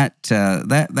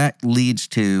that leads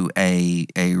to a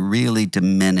really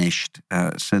diminished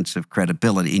sense of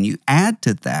credibility. And you add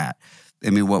to that, I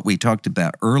mean, what we talked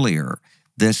about earlier,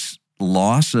 this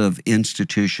loss of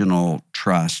institutional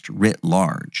trust writ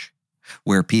large,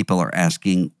 where people are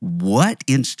asking, what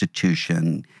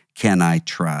institution can I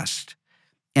trust?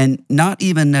 And not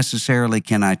even necessarily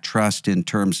can I trust in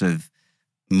terms of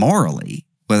morally,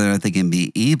 whether they can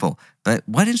be evil, but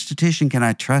what institution can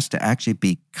I trust to actually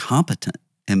be competent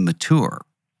and mature?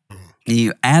 And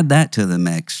you add that to the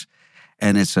mix,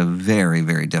 and it's a very,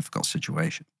 very difficult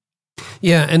situation.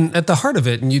 Yeah, and at the heart of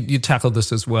it, and you tackled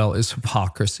this as well, is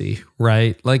hypocrisy,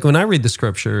 right? Like when I read the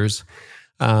scriptures,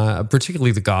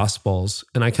 particularly the Gospels,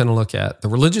 and I kind of look at the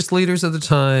religious leaders of the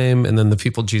time and then the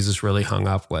people Jesus really hung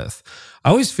up with, I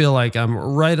always feel like I'm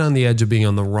right on the edge of being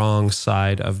on the wrong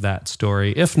side of that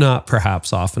story, if not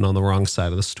perhaps often on the wrong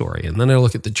side of the story. And then I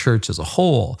look at the church as a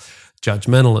whole,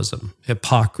 judgmentalism,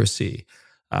 hypocrisy,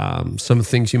 some of the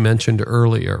things you mentioned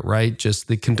earlier, right? Just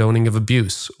the condoning of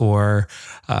abuse or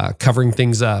covering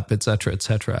things up, et cetera, et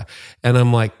cetera. And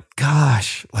I'm like,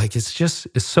 gosh, like it's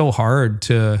so hard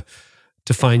to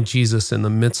find Jesus in the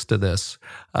midst of this.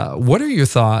 What are your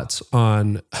thoughts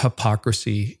on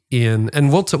hypocrisy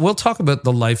and we'll talk about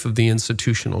the life of the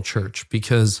institutional church,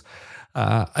 because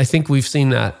I think we've seen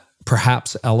that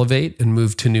perhaps elevate and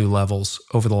move to new levels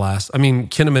over the last,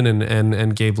 Kinnaman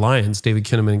and Gabe Lyons, David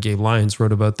Kinnaman and Gabe Lyons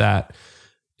wrote about that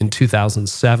in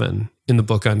 2007 in the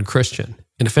book Unchristian.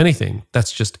 And if anything,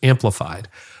 that's just amplified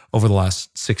over the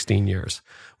last 16 years.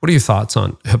 What are your thoughts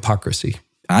on hypocrisy?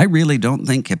 I really don't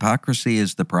think hypocrisy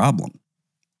is the problem.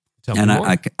 Tell me and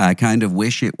more. I kind of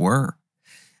wish it were.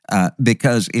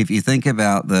 Because if you think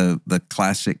about the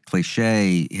classic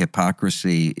cliche,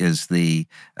 hypocrisy is the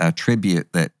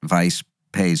tribute that vice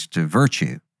pays to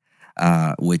virtue,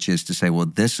 which is to say, well,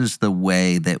 this is the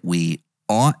way that we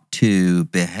ought to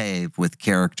behave with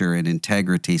character and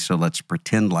integrity, so let's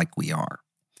pretend like we are.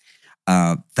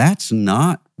 That's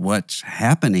not what's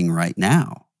happening right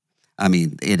now. I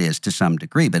mean, it is to some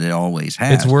degree, but it always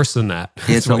has. It's worse than that.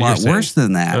 It's a lot worse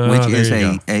than that, which is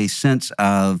a sense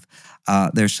of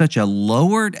there's such a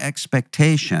lowered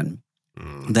expectation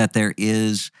that there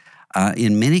is,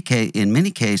 in many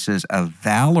cases, a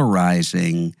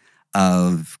valorizing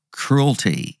of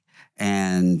cruelty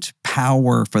and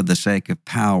power for the sake of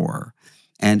power,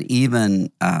 and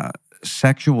even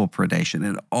sexual predation,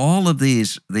 and all of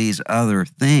these other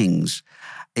things,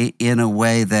 in a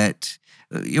way that.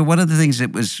 One of the things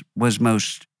that was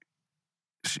most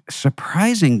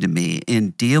surprising to me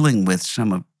in dealing with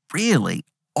some of really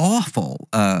awful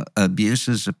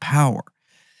abuses of power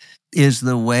is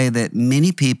the way that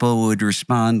many people would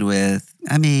respond with,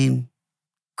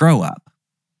 grow up.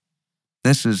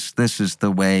 This is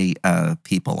the way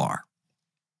people are,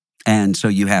 and so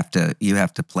you have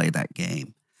to play that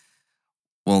game.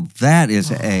 Well, that is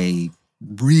a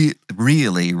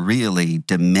really, really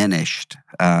diminished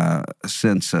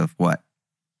sense of what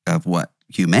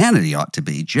humanity ought to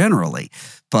be generally,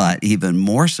 but even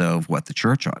more so of what the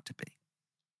church ought to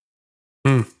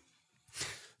be.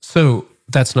 So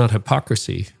that's not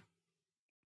hypocrisy.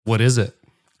 What is it?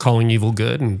 Calling evil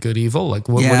good and good evil? Like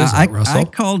what is that, Russell? I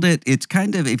called it, it's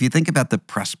kind of, if you think about the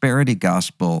prosperity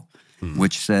gospel,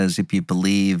 which says if you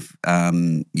believe,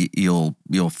 you'll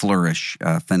flourish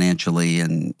financially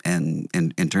and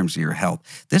in terms of your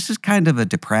health. This is kind of a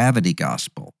depravity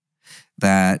gospel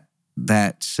that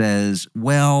says,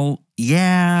 well,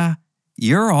 yeah,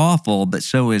 you're awful, but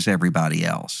so is everybody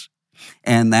else,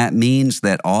 and that means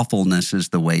that awfulness is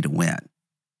the way to win.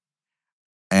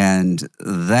 And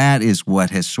that is what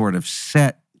has sort of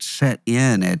set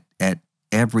in at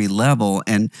every level.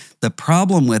 And the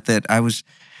problem with it,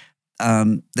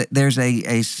 there's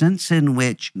a sense in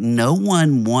which no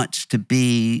one wants to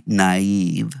be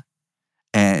naive,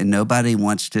 and nobody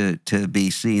wants to be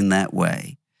seen that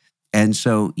way. And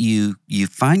so you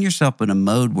find yourself in a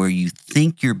mode where you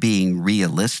think you're being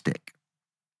realistic,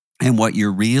 and what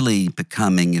you're really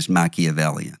becoming is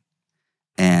Machiavellian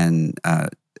and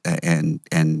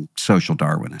social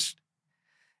Darwinist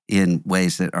in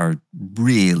ways that are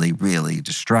really, really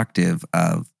destructive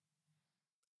of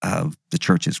the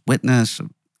church's witness,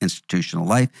 institutional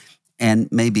life, and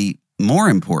maybe more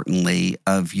importantly,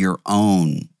 of your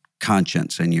own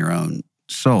conscience and your own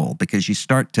soul, because you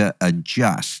start to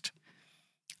adjust.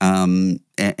 And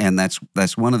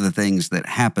that's one of the things that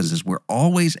happens is we're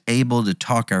always able to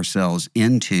talk ourselves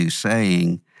into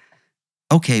saying,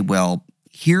 okay, well,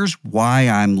 here's why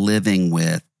I'm living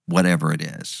with whatever it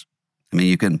is. I mean,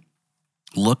 you can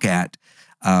look at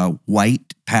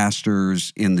white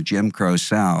pastors in the Jim Crow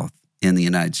South in the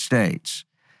United States,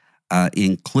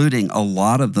 including a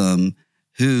lot of them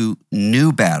who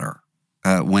knew better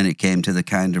when it came to the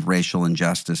kind of racial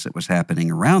injustice that was happening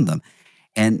around them.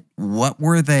 And what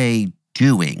were they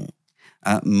doing?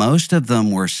 Most of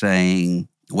them were saying,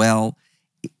 well,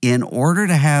 in order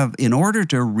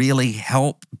to really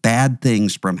help bad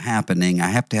things from happening, I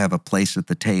have to have a place at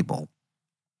the table.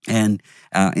 And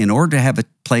in order to have a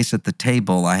place at the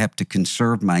table, I have to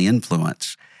conserve my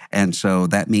influence. And so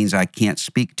that means I can't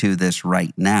speak to this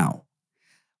right now.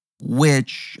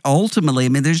 Which ultimately, I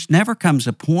mean, there's never comes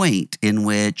a point in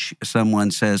which someone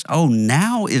says, oh,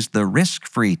 now is the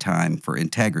risk-free time for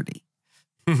integrity.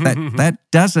 That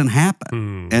doesn't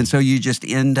happen. And so you just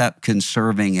end up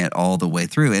conserving it all the way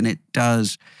through. And it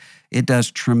does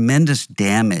tremendous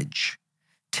damage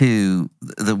to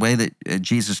the way that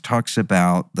Jesus talks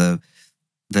about the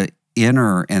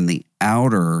inner and the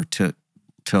outer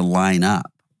to line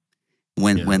up.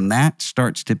 When that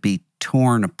starts to be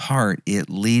torn apart, it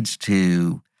leads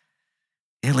to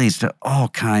all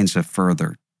kinds of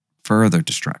further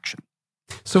destruction.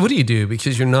 So what do you do?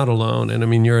 Because you're not alone. And I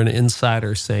mean, you're an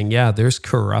insider saying, yeah, there's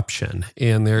corruption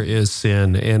and there is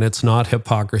sin, and it's not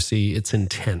hypocrisy, it's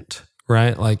intent,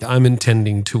 right? Like, I'm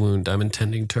intending to wound, I'm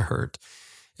intending to hurt.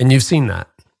 And you've seen that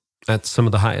at some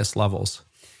of the highest levels.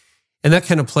 And that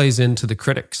kind of plays into the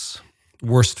critics'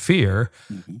 worst fear,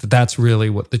 that that's really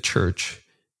what the church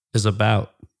is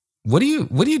about. What do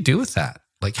you do with that?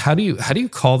 Like, how do you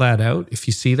call that out if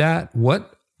you see that?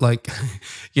 What, like,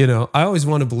 I always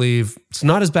want to believe it's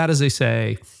not as bad as they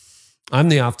say. I'm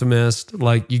the optimist.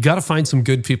 Like, you got to find some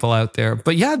good people out there.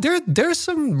 But yeah, there's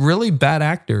some really bad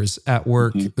actors at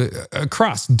work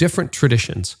across different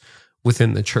traditions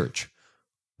within the church.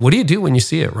 What do you do when you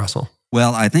see it, Russell?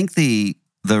 Well, I think the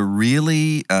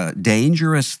really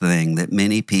dangerous thing that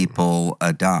many people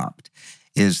adopt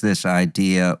is this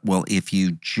idea, well, if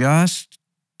you just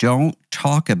don't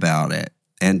talk about it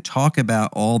and talk about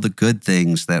all the good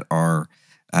things that are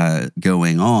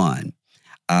going on,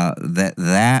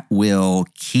 that will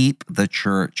keep the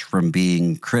church from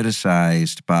being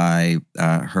criticized by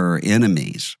her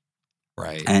enemies.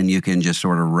 Right. And you can just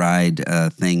sort of ride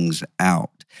things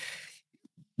out.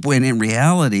 When in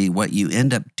reality, what you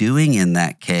end up doing in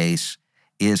that case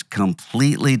is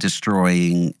completely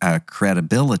destroying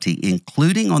credibility,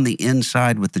 including on the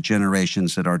inside with the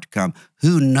generations that are to come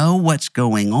who know what's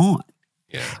going on.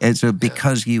 Yeah. And so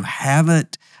because you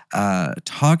haven't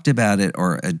talked about it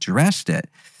or addressed it,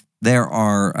 there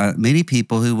are many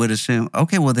people who would assume,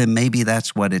 okay, well, then maybe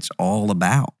that's what it's all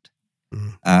about.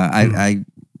 I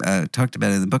talked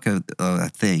about it in the book, I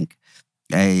think,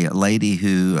 a lady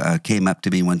who came up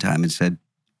to me one time and said,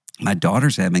 my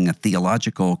daughter's having a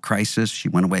theological crisis. She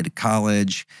went away to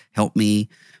college, help me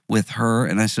with her.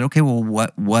 And I said, okay, well,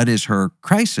 what is her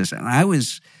crisis? And I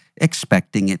was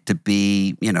expecting it to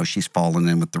be, she's fallen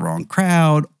in with the wrong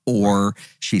crowd, or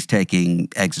she's taking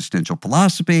existential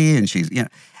philosophy and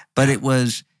but it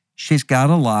was, she's got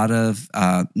a lot of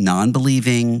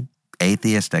non-believing,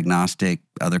 atheist, agnostic,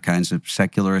 other kinds of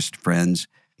secularist friends,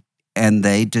 and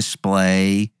they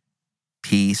display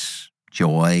peace,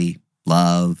 joy,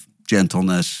 love,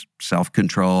 gentleness,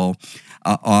 self-control,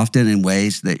 often in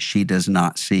ways that she does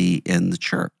not see in the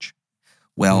church.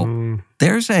 Well,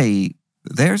 there's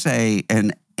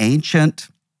an ancient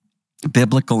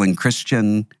biblical and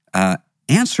Christian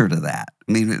answer to that.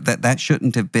 I mean, that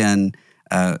shouldn't have been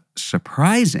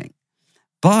surprising.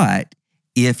 But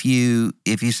if you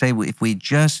say, well, if we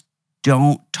just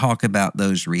don't talk about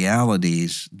those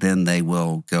realities, then they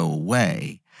will go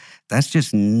away. That's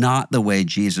just not the way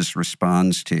Jesus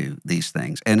responds to these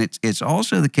things. And it's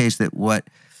also the case that what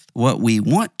we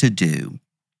want to do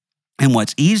and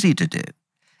what's easy to do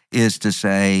is to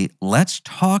say, let's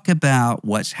talk about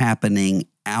what's happening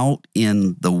out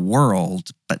in the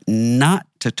world, but not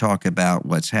to talk about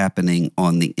what's happening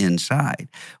on the inside,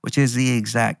 which is the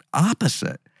exact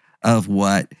opposite of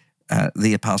what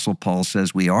the Apostle Paul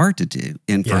says we are to do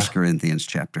in 1 Corinthians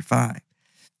chapter 5.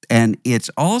 And it's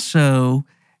also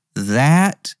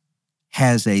that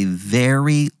has a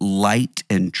very light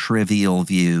and trivial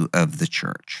view of the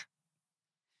church.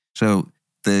 So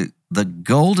the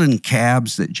golden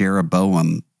calves that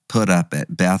Jeroboam put up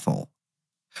at Bethel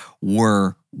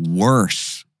were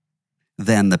worse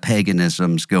than the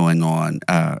paganisms going on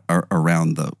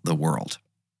around the world.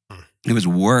 It was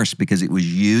worse because it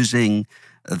was using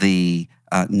the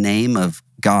name of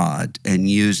God and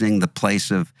using the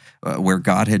place of where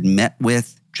God had met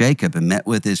with Jacob and met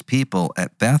with his people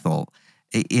at Bethel.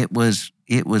 It was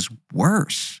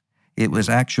worse. It was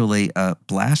actually a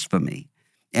blasphemy.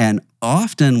 And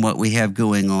often what we have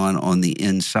going on the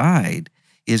inside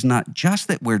is not just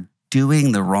that we're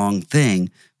doing the wrong thing,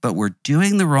 but we're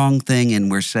doing the wrong thing and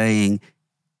we're saying,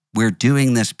 we're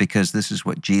doing this because this is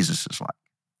what Jesus is like.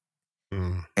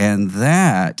 And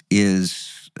that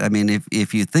is, I mean,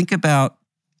 if you think about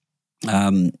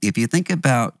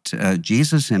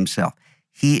Jesus himself,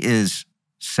 he is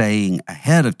saying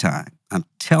ahead of time, I'm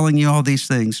telling you all these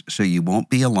things so you won't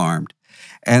be alarmed.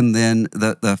 And then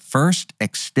the first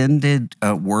extended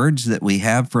words that we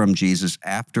have from Jesus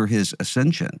after his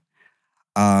ascension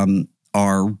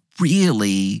are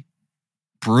really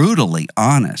brutally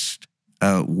honest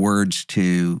words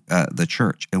to the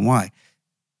church. And why?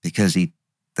 Because the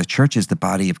church is the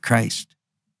body of Christ.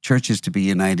 Church is to be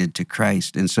united to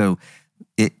Christ. And so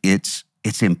it's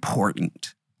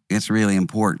important. It's really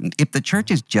important. If the church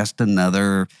is just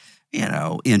another,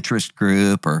 interest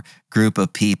group or group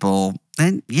of people,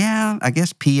 then yeah, I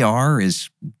guess PR is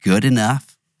good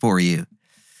enough for you.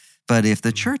 But if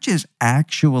the church is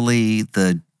actually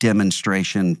the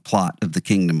demonstration plot of the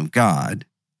kingdom of God,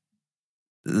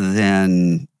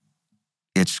 then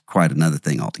it's quite another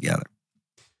thing altogether.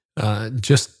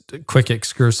 Just a quick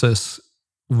excursus.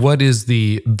 What is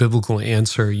the biblical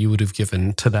answer you would have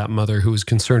given to that mother who was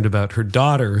concerned about her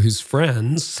daughter, whose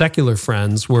friends, secular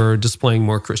friends, were displaying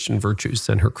more Christian virtues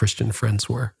than her Christian friends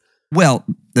were? Well,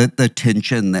 the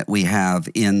tension that we have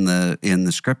in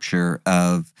the scripture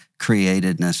of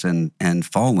createdness and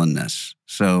fallenness.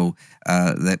 So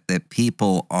that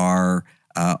people are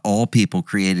all people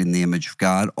created in the image of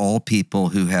God, all people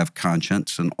who have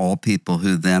conscience, and all people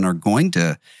who then are going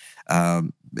to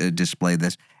display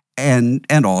this,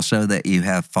 and also that you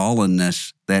have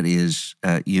fallenness that is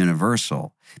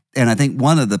universal. And I think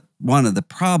one of the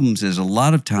problems is a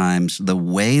lot of times the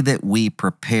way that we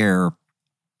prepare.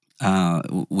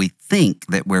 We think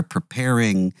that we're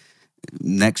preparing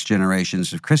next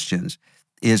generations of Christians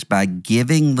is by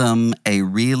giving them a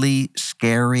really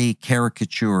scary,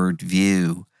 caricatured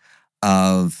view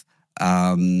of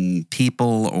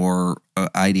people or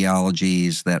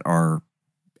ideologies that are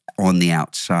on the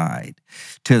outside,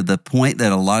 to the point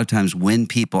that a lot of times when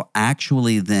people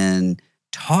actually then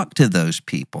talk to those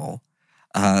people,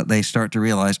 they start to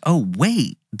realize, oh,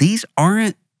 wait, these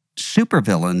aren't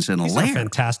supervillains in a lair. These are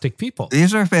fantastic people.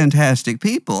 These are fantastic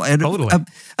people. And totally.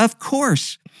 Of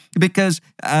course, because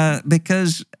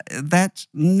that's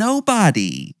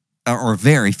nobody or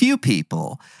very few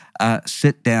people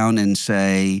sit down and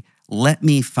say, let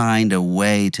me find a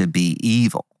way to be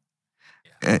evil.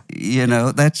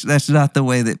 That's not the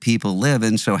way that people live.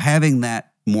 And so having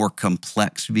that more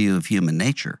complex view of human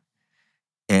nature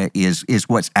is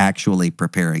what's actually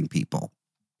preparing people.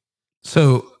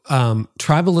 So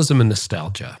tribalism and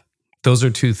nostalgia, those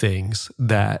are two things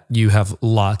that you have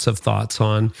lots of thoughts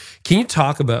on. Can you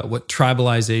talk about what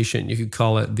tribalization, you could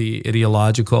call it the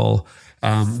ideological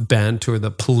bent or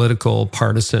the political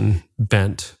partisan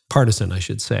bent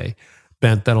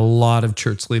that a lot of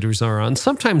church leaders are on,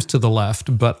 sometimes to the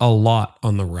left, but a lot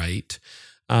on the right.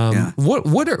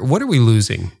 What are we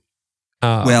losing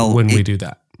when we do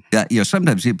that?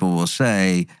 Sometimes people will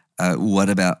say, what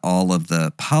about all of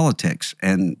the politics?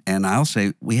 And I'll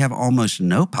say we have almost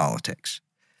no politics,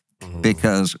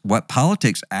 because what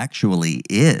politics actually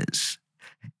is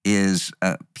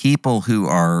people who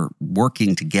are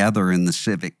working together in the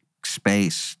civic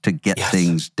space to get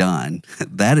things done.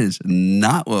 That is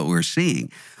not what we're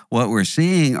seeing. What we're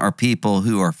seeing are people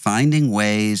who are finding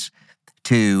ways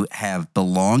to have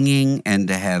belonging and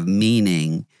to have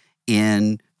meaning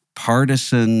in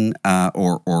partisan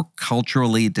or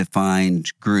culturally defined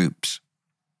groups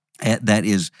that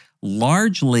is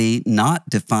largely not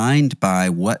defined by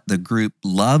what the group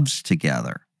loves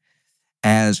together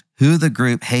as who the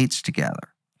group hates together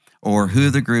or who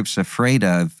the group's afraid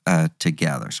of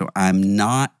together. So I'm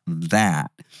not that.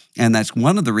 And that's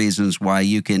one of the reasons why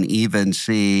you can even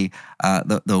see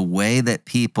the way that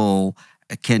people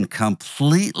can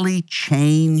completely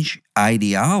change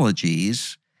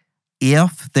ideologies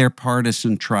if their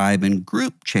partisan tribe and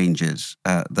group changes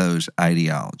those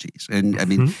ideologies. And I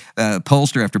mean,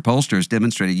 pollster after pollster has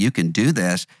demonstrated you can do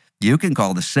this. You can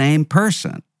call the same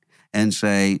person and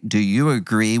say, do you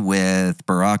agree with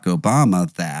Barack Obama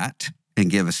that?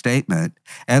 and give a statement,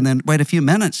 and then wait a few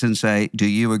minutes and say, "Do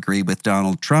you agree with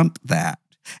Donald Trump that?"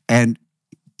 And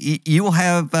you will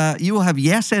have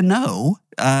yes and no,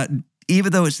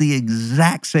 even though it's the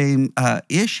exact same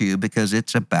issue, because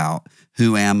it's about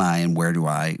who am I and where do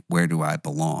I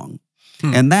belong.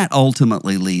 And that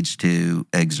ultimately leads to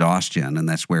exhaustion, and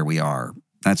that's where we are.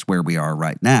 That's where we are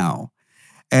right now.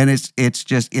 And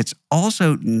it's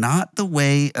also not the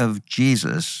way of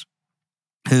Jesus,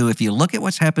 who, if you look at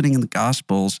what's happening in the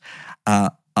Gospels,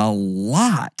 a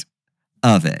lot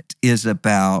of it is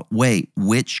about, wait,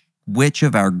 which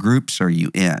of our groups are you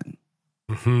in?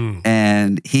 Mm-hmm.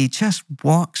 And he just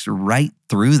walks right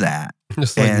through that.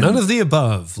 Just like none of the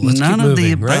above. Let's keep moving, none of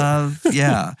the above, right?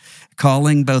 yeah.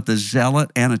 Calling both a zealot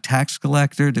and a tax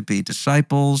collector to be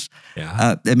disciples.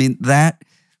 Yeah. I mean,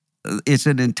 it's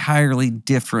an entirely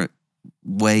different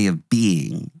way of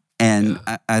being. And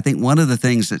I think one of the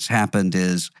things that's happened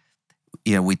is,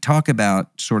 we talk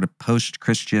about sort of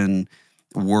post-Christian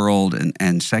world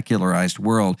and secularized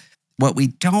world. What we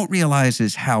don't realize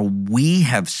is how we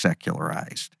have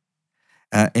secularized.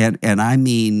 And I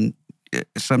mean,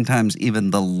 sometimes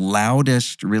even the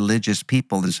loudest religious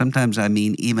people, and sometimes I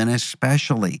mean even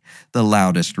especially the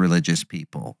loudest religious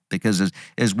people, because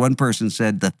as one person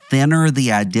said, the thinner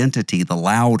the identity, the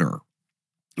louder,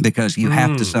 because you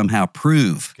have to somehow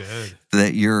prove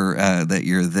that you're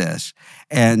this,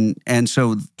 and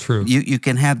so True. You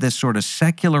can have this sort of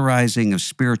secularizing of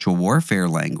spiritual warfare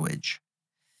language.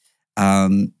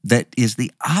 That is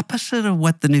the opposite of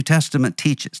what the New Testament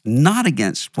teaches, not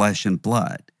against flesh and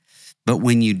blood. But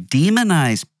when you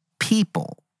demonize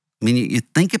people, I mean, you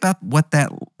think about what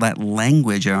that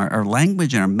language, our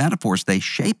language and our metaphors, they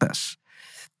shape us.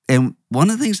 And one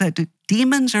of the things that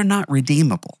demons are not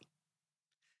redeemable.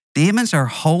 Demons are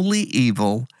wholly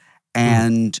evil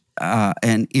and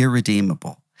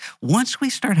irredeemable. Once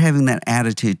we start having that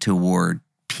attitude toward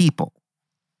people,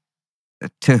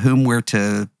 to whom we're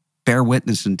to bear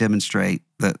witness and demonstrate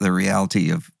the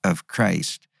reality of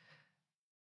Christ,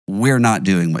 we're not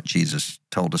doing what Jesus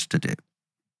told us to do.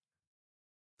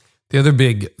 The other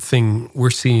big thing we're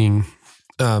seeing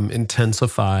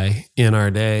intensify in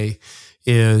our day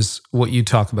is what you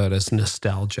talk about as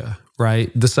nostalgia,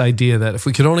 right? This idea that if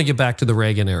we could only get back to the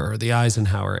Reagan era or the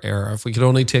Eisenhower era, if we could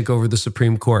only take over the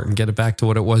Supreme Court and get it back to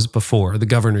what it was before, the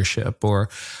governorship or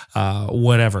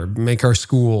whatever, make our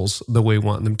schools the way we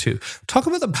want them to. Talk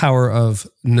about the power of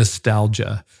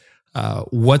nostalgia.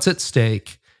 What's at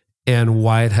stake and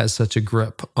why it has such a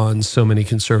grip on so many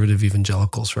conservative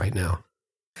evangelicals right now?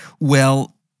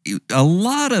 Well, a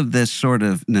lot of this sort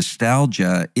of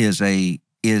nostalgia is a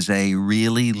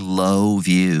really low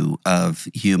view of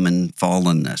human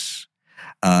fallenness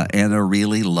and a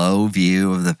really low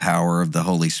view of the power of the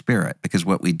Holy Spirit. Because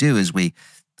what we do is we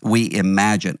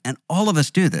imagine, and all of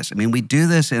us do this. I mean, we do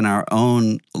this in our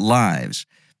own lives.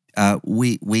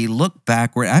 We look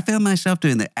backward. I found myself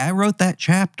doing that. I wrote that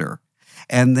chapter.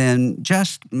 And then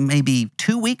just maybe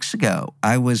 2 weeks ago,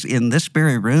 I was in this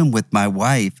very room with my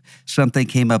wife. Something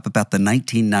came up about the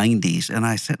 1990s. And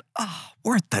I said, "Oh,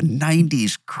 weren't the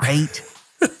 90s great?"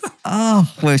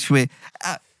 Oh, wish we...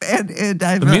 And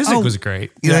I the music was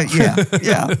great. Yeah.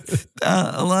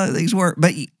 A lot of things were.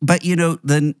 But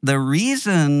the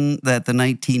reason that the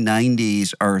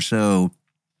 1990s are so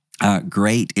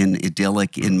great and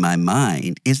idyllic in my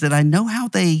mind is that I know how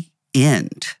they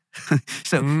end.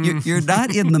 So you're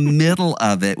not in the middle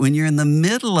of it. When you're in the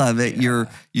middle of it,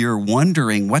 you're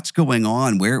wondering what's going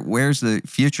on. Where's the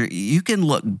future? You can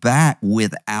look back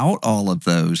without all of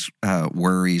those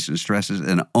worries and stresses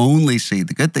and only see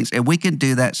the good things. And we can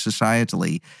do that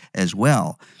societally as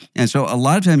well. And so a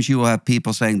lot of times you will have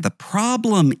people saying the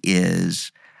problem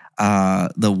is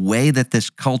the way that this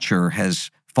culture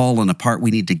has fallen apart.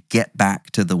 We need to get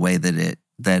back to the way that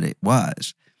it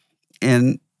was.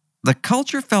 And the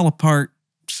culture fell apart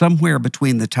somewhere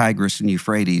between the Tigris and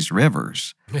Euphrates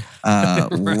rivers, Right.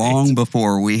 long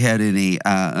before we had any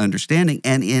understanding.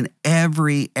 And in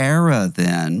every era,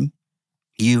 then,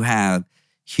 you have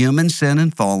human sin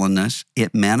and fallenness.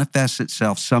 It manifests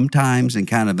itself sometimes in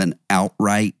kind of an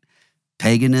outright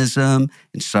paganism,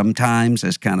 and sometimes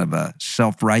as kind of a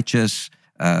self-righteous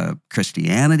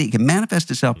Christianity. It can manifest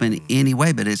itself in any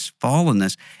way, but it's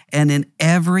fallenness. And in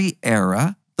every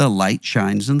era, the light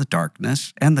shines in the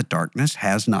darkness, and the darkness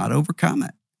has not overcome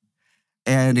it.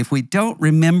 And if we don't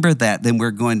remember that, then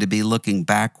we're going to be looking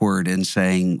backward and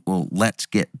saying, well, let's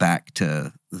get back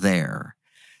to there.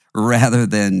 Rather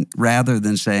than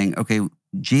saying, okay,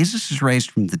 Jesus is raised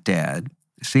from the dead,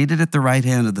 seated at the right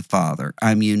hand of the Father.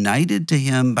 I'm united to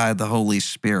him by the Holy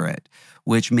Spirit,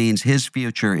 which means his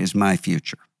future is my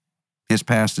future. His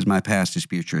past is my past, his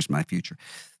future is my future.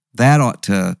 That ought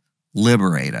to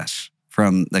liberate us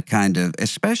from the kind of,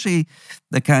 especially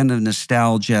the kind of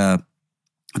nostalgia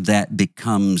that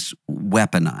becomes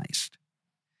weaponized.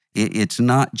 It's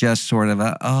not just sort of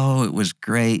it was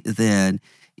great then.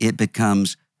 It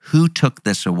becomes, who took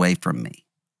this away from me?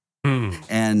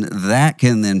 And that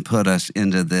can then put us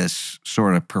into this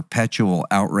sort of perpetual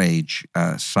outrage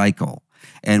cycle.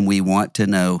 And we want to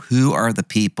know who are the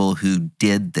people who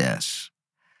did this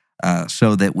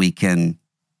so that we can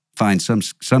find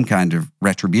some kind of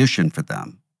retribution for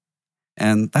them.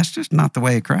 And that's just not the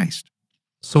way of Christ.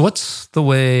 So what's the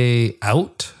way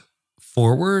out,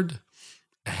 forward,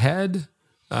 ahead?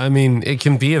 I mean, it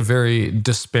can be a very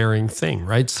despairing thing,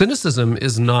 right? Cynicism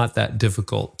is not that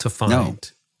difficult to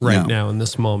find now in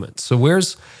this moment. So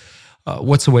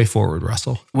what's the way forward,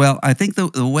 Russell? Well, I think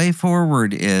the way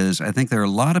forward is, I think there are a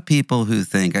lot of people who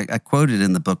think, I quoted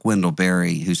in the book Wendell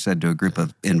Berry, who said to a group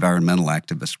of environmental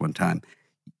activists one time,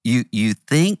 you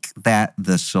think that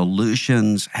the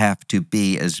solutions have to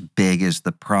be as big as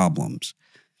the problems,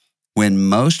 when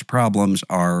most problems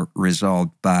are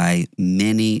resolved by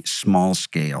many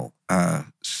small-scale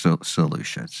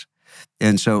solutions.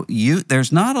 And so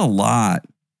there's not a lot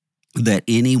that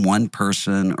any one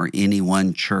person or any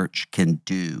one church can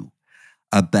do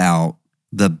about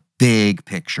the big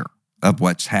picture of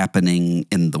what's happening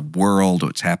in the world,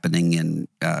 what's happening in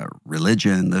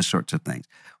religion, those sorts of things.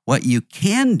 What you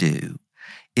can do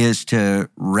is to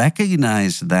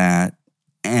recognize that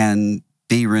and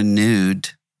be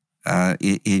renewed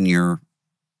in your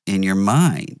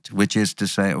mind, which is to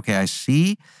say, okay, I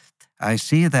see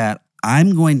that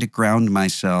I'm going to ground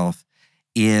myself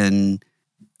in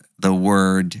the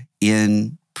word,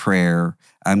 in prayer.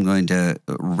 I'm going to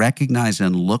recognize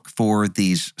and look for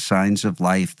these signs of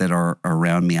life that are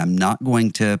around me. I'm not going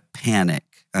to panic.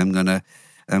 I'm going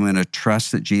to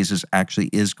trust that Jesus actually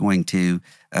is going to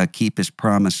keep his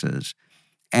promises.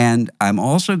 And I'm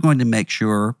also going to make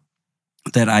sure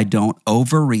that I don't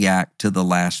overreact to the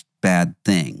last bad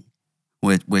thing,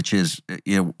 which is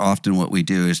often what we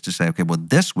do is to say, okay, well,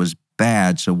 this was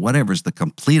bad, so whatever's the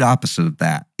complete opposite of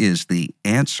that is the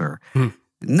answer.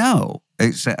 No,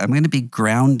 I'm going to be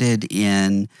grounded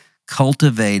in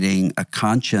cultivating a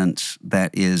conscience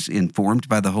that is informed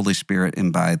by the Holy Spirit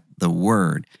and by the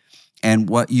Word. And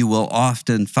what you will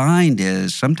often find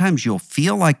is sometimes you'll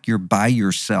feel like you're by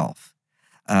yourself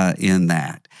in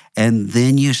that. And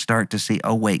then you start to see,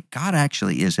 oh, wait, God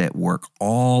actually is at work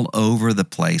all over the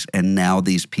place. And now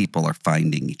these people are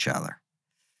finding each other.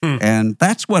 And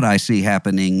that's what I see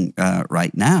happening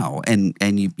right now. And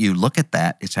you look at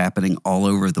that, it's happening all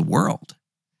over the world.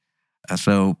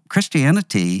 So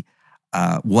Christianity,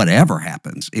 whatever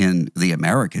happens in the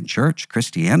American church,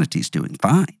 Christianity's doing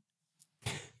fine.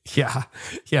 Yeah,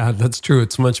 that's true.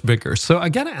 It's much bigger. So I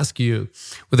got to ask you,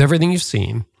 with everything you've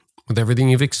seen, with everything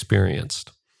you've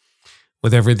experienced,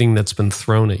 with everything that's been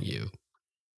thrown at you,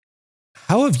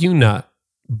 how have you not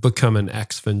become an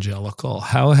ex-evangelical?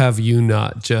 How have you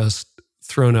not just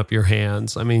thrown up your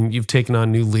hands? I mean, you've taken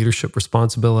on new leadership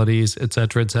responsibilities, et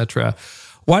cetera, et cetera.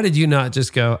 Why did you not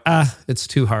just go, it's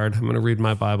too hard. I'm going to read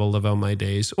my Bible, live out my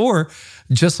days, or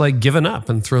just like given up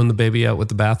and thrown the baby out with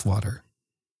the bathwater?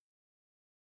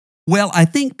 Well, I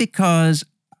think because,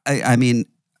 I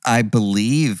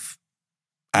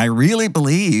really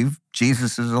believe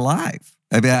Jesus is alive.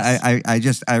 I mean,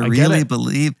 I really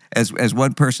believe, as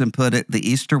one person put it, the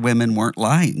Easter women weren't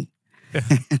lying.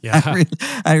 Yeah.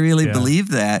 I really believe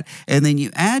that. And then you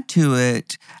add to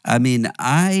it, I mean,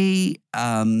 I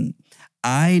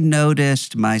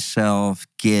noticed myself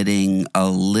getting a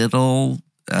little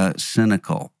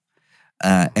cynical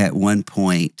at one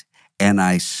point, and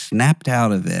I snapped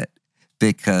out of it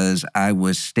because I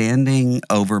was standing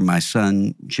over my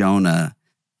son Jonah,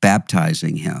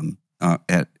 baptizing him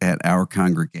at our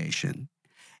congregation.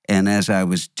 And as I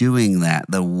was doing that,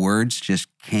 the words just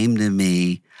came to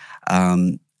me,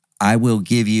 I will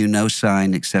give you no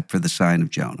sign except for the sign of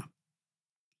Jonah.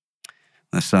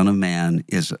 The Son of Man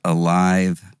is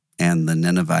alive, and the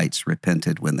Ninevites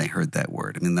repented when they heard that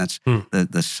word. I mean, that's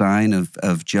the sign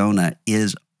of Jonah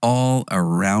is all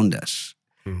around us.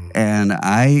 And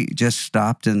I just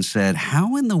stopped and said,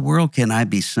 how in the world can I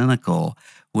be cynical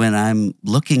when I'm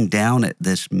looking down at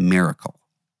this miracle?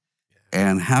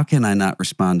 And how can I not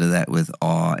respond to that with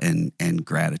awe and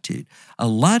gratitude? A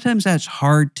lot of times that's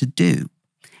hard to do.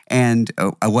 And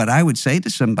what I would say to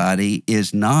somebody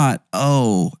is not,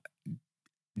 don't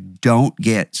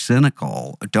get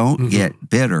cynical, don't get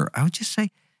bitter. I would just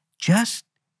say, just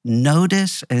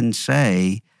notice and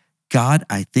say, God,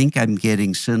 I think I'm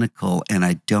getting cynical and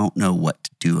I don't know what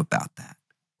to do about that.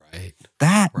 Right.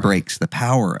 That Right. breaks the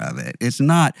power of it. It's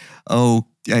not,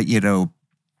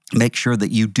 make sure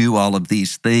that you do all of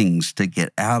these things to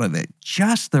get out of it.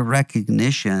 Just the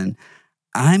recognition,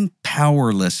 I'm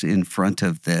powerless in front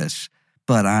of this,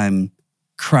 but I'm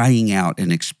crying out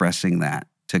and expressing that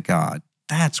to God.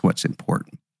 That's what's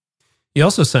important. You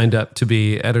also signed up to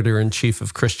be editor-in-chief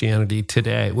of Christianity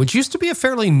Today, which used to be a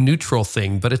fairly neutral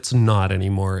thing, but it's not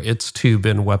anymore. It's too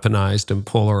been weaponized and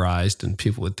polarized, and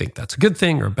people would think that's a good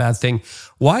thing or a bad thing.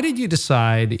 Why did you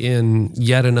decide in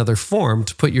yet another form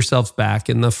to put yourselves back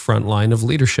in the front line of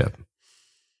leadership?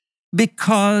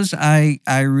 Because I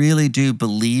really do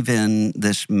believe in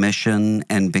this mission,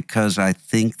 and because I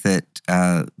think that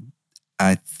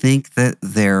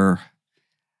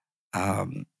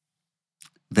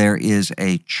there is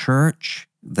a church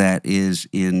that is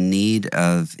in need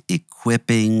of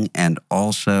equipping, and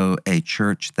also a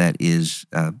church that is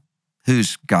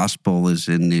whose gospel is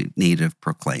in need of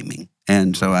proclaiming.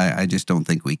 And so I just don't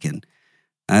think we can.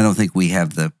 I don't think we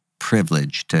have the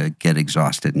privilege to get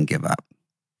exhausted and give up.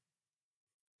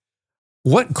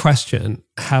 What question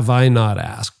have I not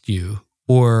asked you,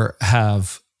 or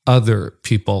have other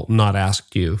people not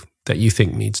asked you that you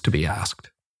think needs to be asked?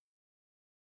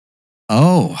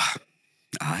 Oh,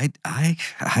 I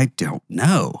don't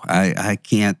know. I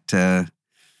can't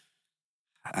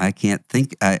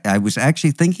think. I was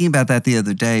actually thinking about that the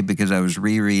other day because I was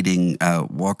rereading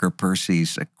Walker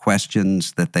Percy's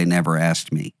Questions That They Never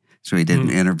Asked Me. So he did an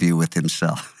interview with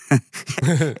himself.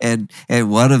 and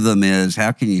one of them is,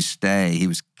 how can you stay? He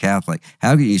was Catholic.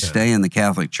 How can you stay in the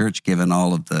Catholic Church given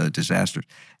all of the disasters?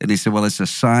 And he said, well, it's a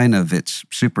sign of its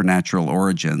supernatural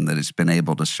origin that it's been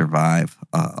able to survive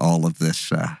all of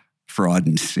this fraud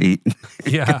and deceit and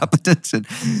incompetence. And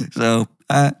so,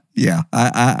 I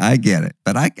get it.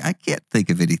 But I can't think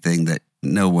of anything that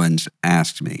no one's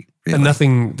asked me. Really. And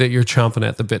nothing that you're chomping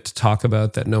at the bit to talk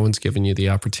about that no one's given you the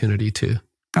opportunity to?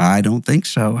 I don't think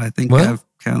so. I think I've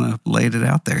kind of laid it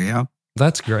out there, yeah.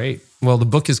 That's great. Well, the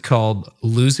book is called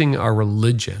Losing Our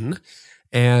Religion.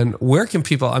 And where can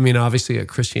people, I mean, obviously at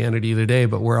Christianity Today,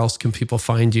 but where else can people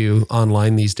find you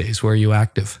online these days? Where are you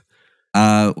active?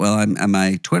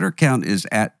 My Twitter account is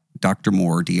at Dr.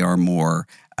 Moore, Dr. Moore,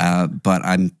 but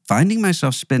I'm finding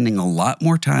myself spending a lot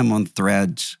more time on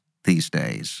Threads these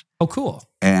days. Oh, cool.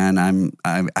 And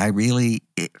I really,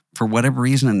 for whatever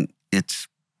reason,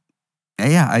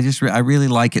 I really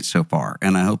like it so far,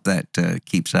 and I hope that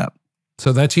keeps up.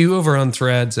 So that's you over on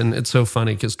Threads, and it's so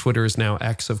funny because Twitter is now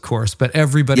X, of course, but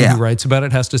everybody who writes about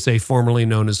it has to say formerly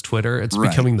known as Twitter. It's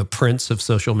becoming the Prince of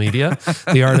social media,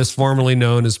 the artist formerly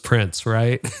known as Prince,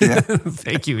 right? Yeah.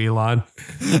 Thank you, Elon.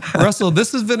 Russell,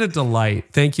 this has been a delight.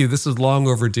 Thank you. This is long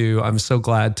overdue. I'm so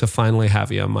glad to finally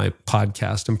have you on my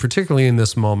podcast, and particularly in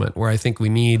this moment where I think we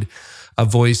need a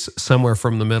voice somewhere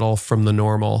from the middle, from the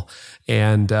normal,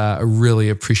 and I really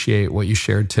appreciate what you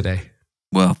shared today.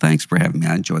 Well, thanks for having me.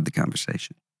 I enjoyed the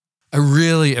conversation. I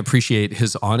really appreciate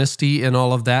his honesty in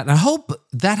all of that. And I hope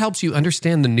that helps you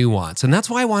understand the nuance. And that's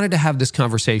why I wanted to have this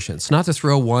conversation. It's not to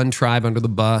throw one tribe under the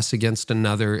bus against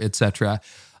another, etc.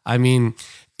 I mean,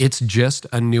 it's just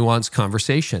a nuanced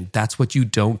conversation. That's what you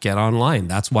don't get online.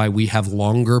 That's why we have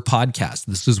longer podcasts.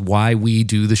 This is why we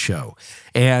do the show.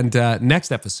 And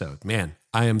next episode, man,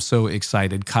 I am so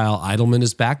excited. Kyle Idleman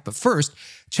is back. But first,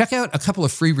 check out a couple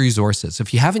of free resources.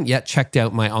 If you haven't yet checked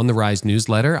out my On the Rise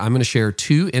newsletter, I'm going to share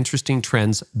 2 interesting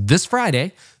trends this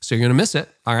Friday. So you're going to miss it,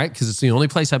 all right, because it's the only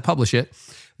place I publish it.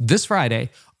 This Friday,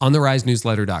 on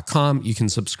therisenewsletter.com, you can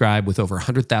subscribe with over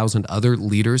 100,000 other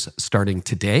leaders starting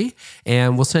today,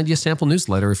 and we'll send you a sample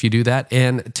newsletter if you do that.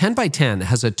 And 10 by 10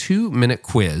 has a 2-minute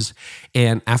quiz,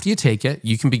 and after you take it,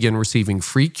 you can begin receiving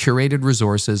free curated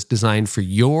resources designed for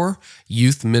your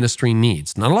youth ministry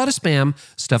needs. Not a lot of spam,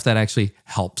 stuff that actually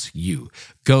helps you.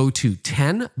 Go to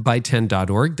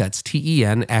 10by10.org. That's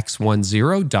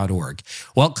TENX10.org.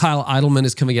 Well, Kyle Idleman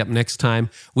is coming up next time.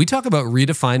 We talk about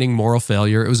redefining moral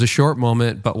failure. It was a short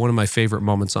moment, but one of my favorite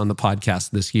moments on the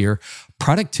podcast this year.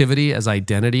 Productivity as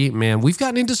identity. Man, we've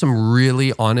gotten into some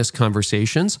really honest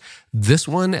conversations. This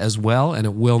one as well, and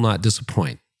it will not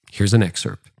disappoint. Here's an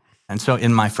excerpt. And so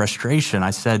in my frustration, I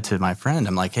said to my friend,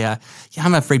 I'm like, hey,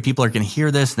 I'm afraid people are going to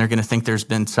hear this and they're going to think there's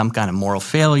been some kind of moral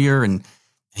failure. And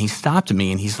he stopped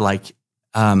me and he's like,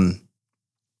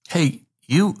 hey,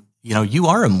 you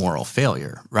are a moral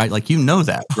failure, right? Like, you know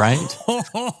that, right?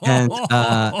 and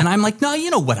I'm like, no, you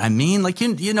know what I mean? Like,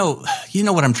 you know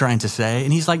what I'm trying to say.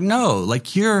 And he's like, no, like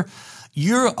if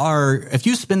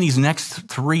you spend these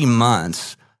next 3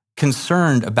 months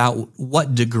concerned about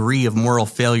what degree of moral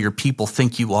failure people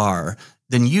think you are,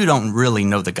 then you don't really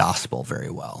know the gospel very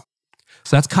well.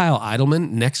 So that's Kyle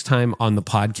Idleman next time on the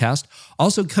podcast.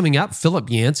 Also coming up, Philip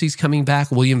Yancey's coming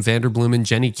back, William Vanderblumen,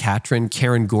 Jenny Catron,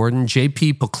 Karen Gordon,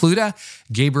 JP Pokluda,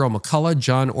 Gabriel McCullough,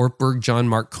 John Ortberg, John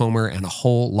Mark Comer, and a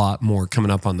whole lot more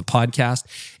coming up on the podcast.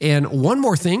 And one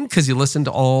more thing, because you listened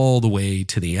all the way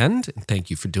to the end, and thank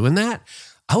you for doing that.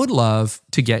 I would love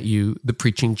to get you the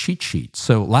preaching cheat sheet.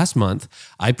 So last month,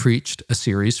 I preached a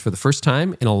series for the first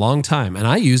time in a long time, and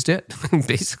I used it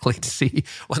basically to see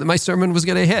whether my sermon was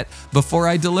going to hit before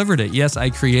I delivered it. Yes,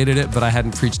 I created it, but I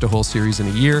hadn't preached a whole series in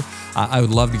a year. I would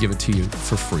love to give it to you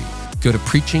for free. Go to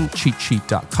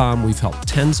preachingcheatsheet.com. We've helped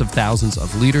tens of thousands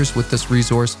of leaders with this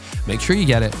resource. Make sure you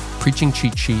get it,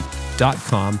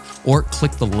 preachingcheatsheet.com, or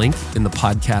click the link in the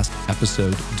podcast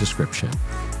episode description.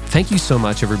 Thank you so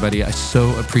much, everybody. I so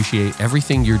appreciate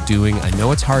everything you're doing. I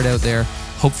know it's hard out there.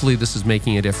 Hopefully this is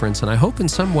making a difference. And I hope in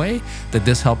some way that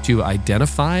this helped you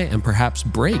identify and perhaps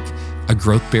break a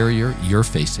growth barrier you're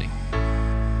facing.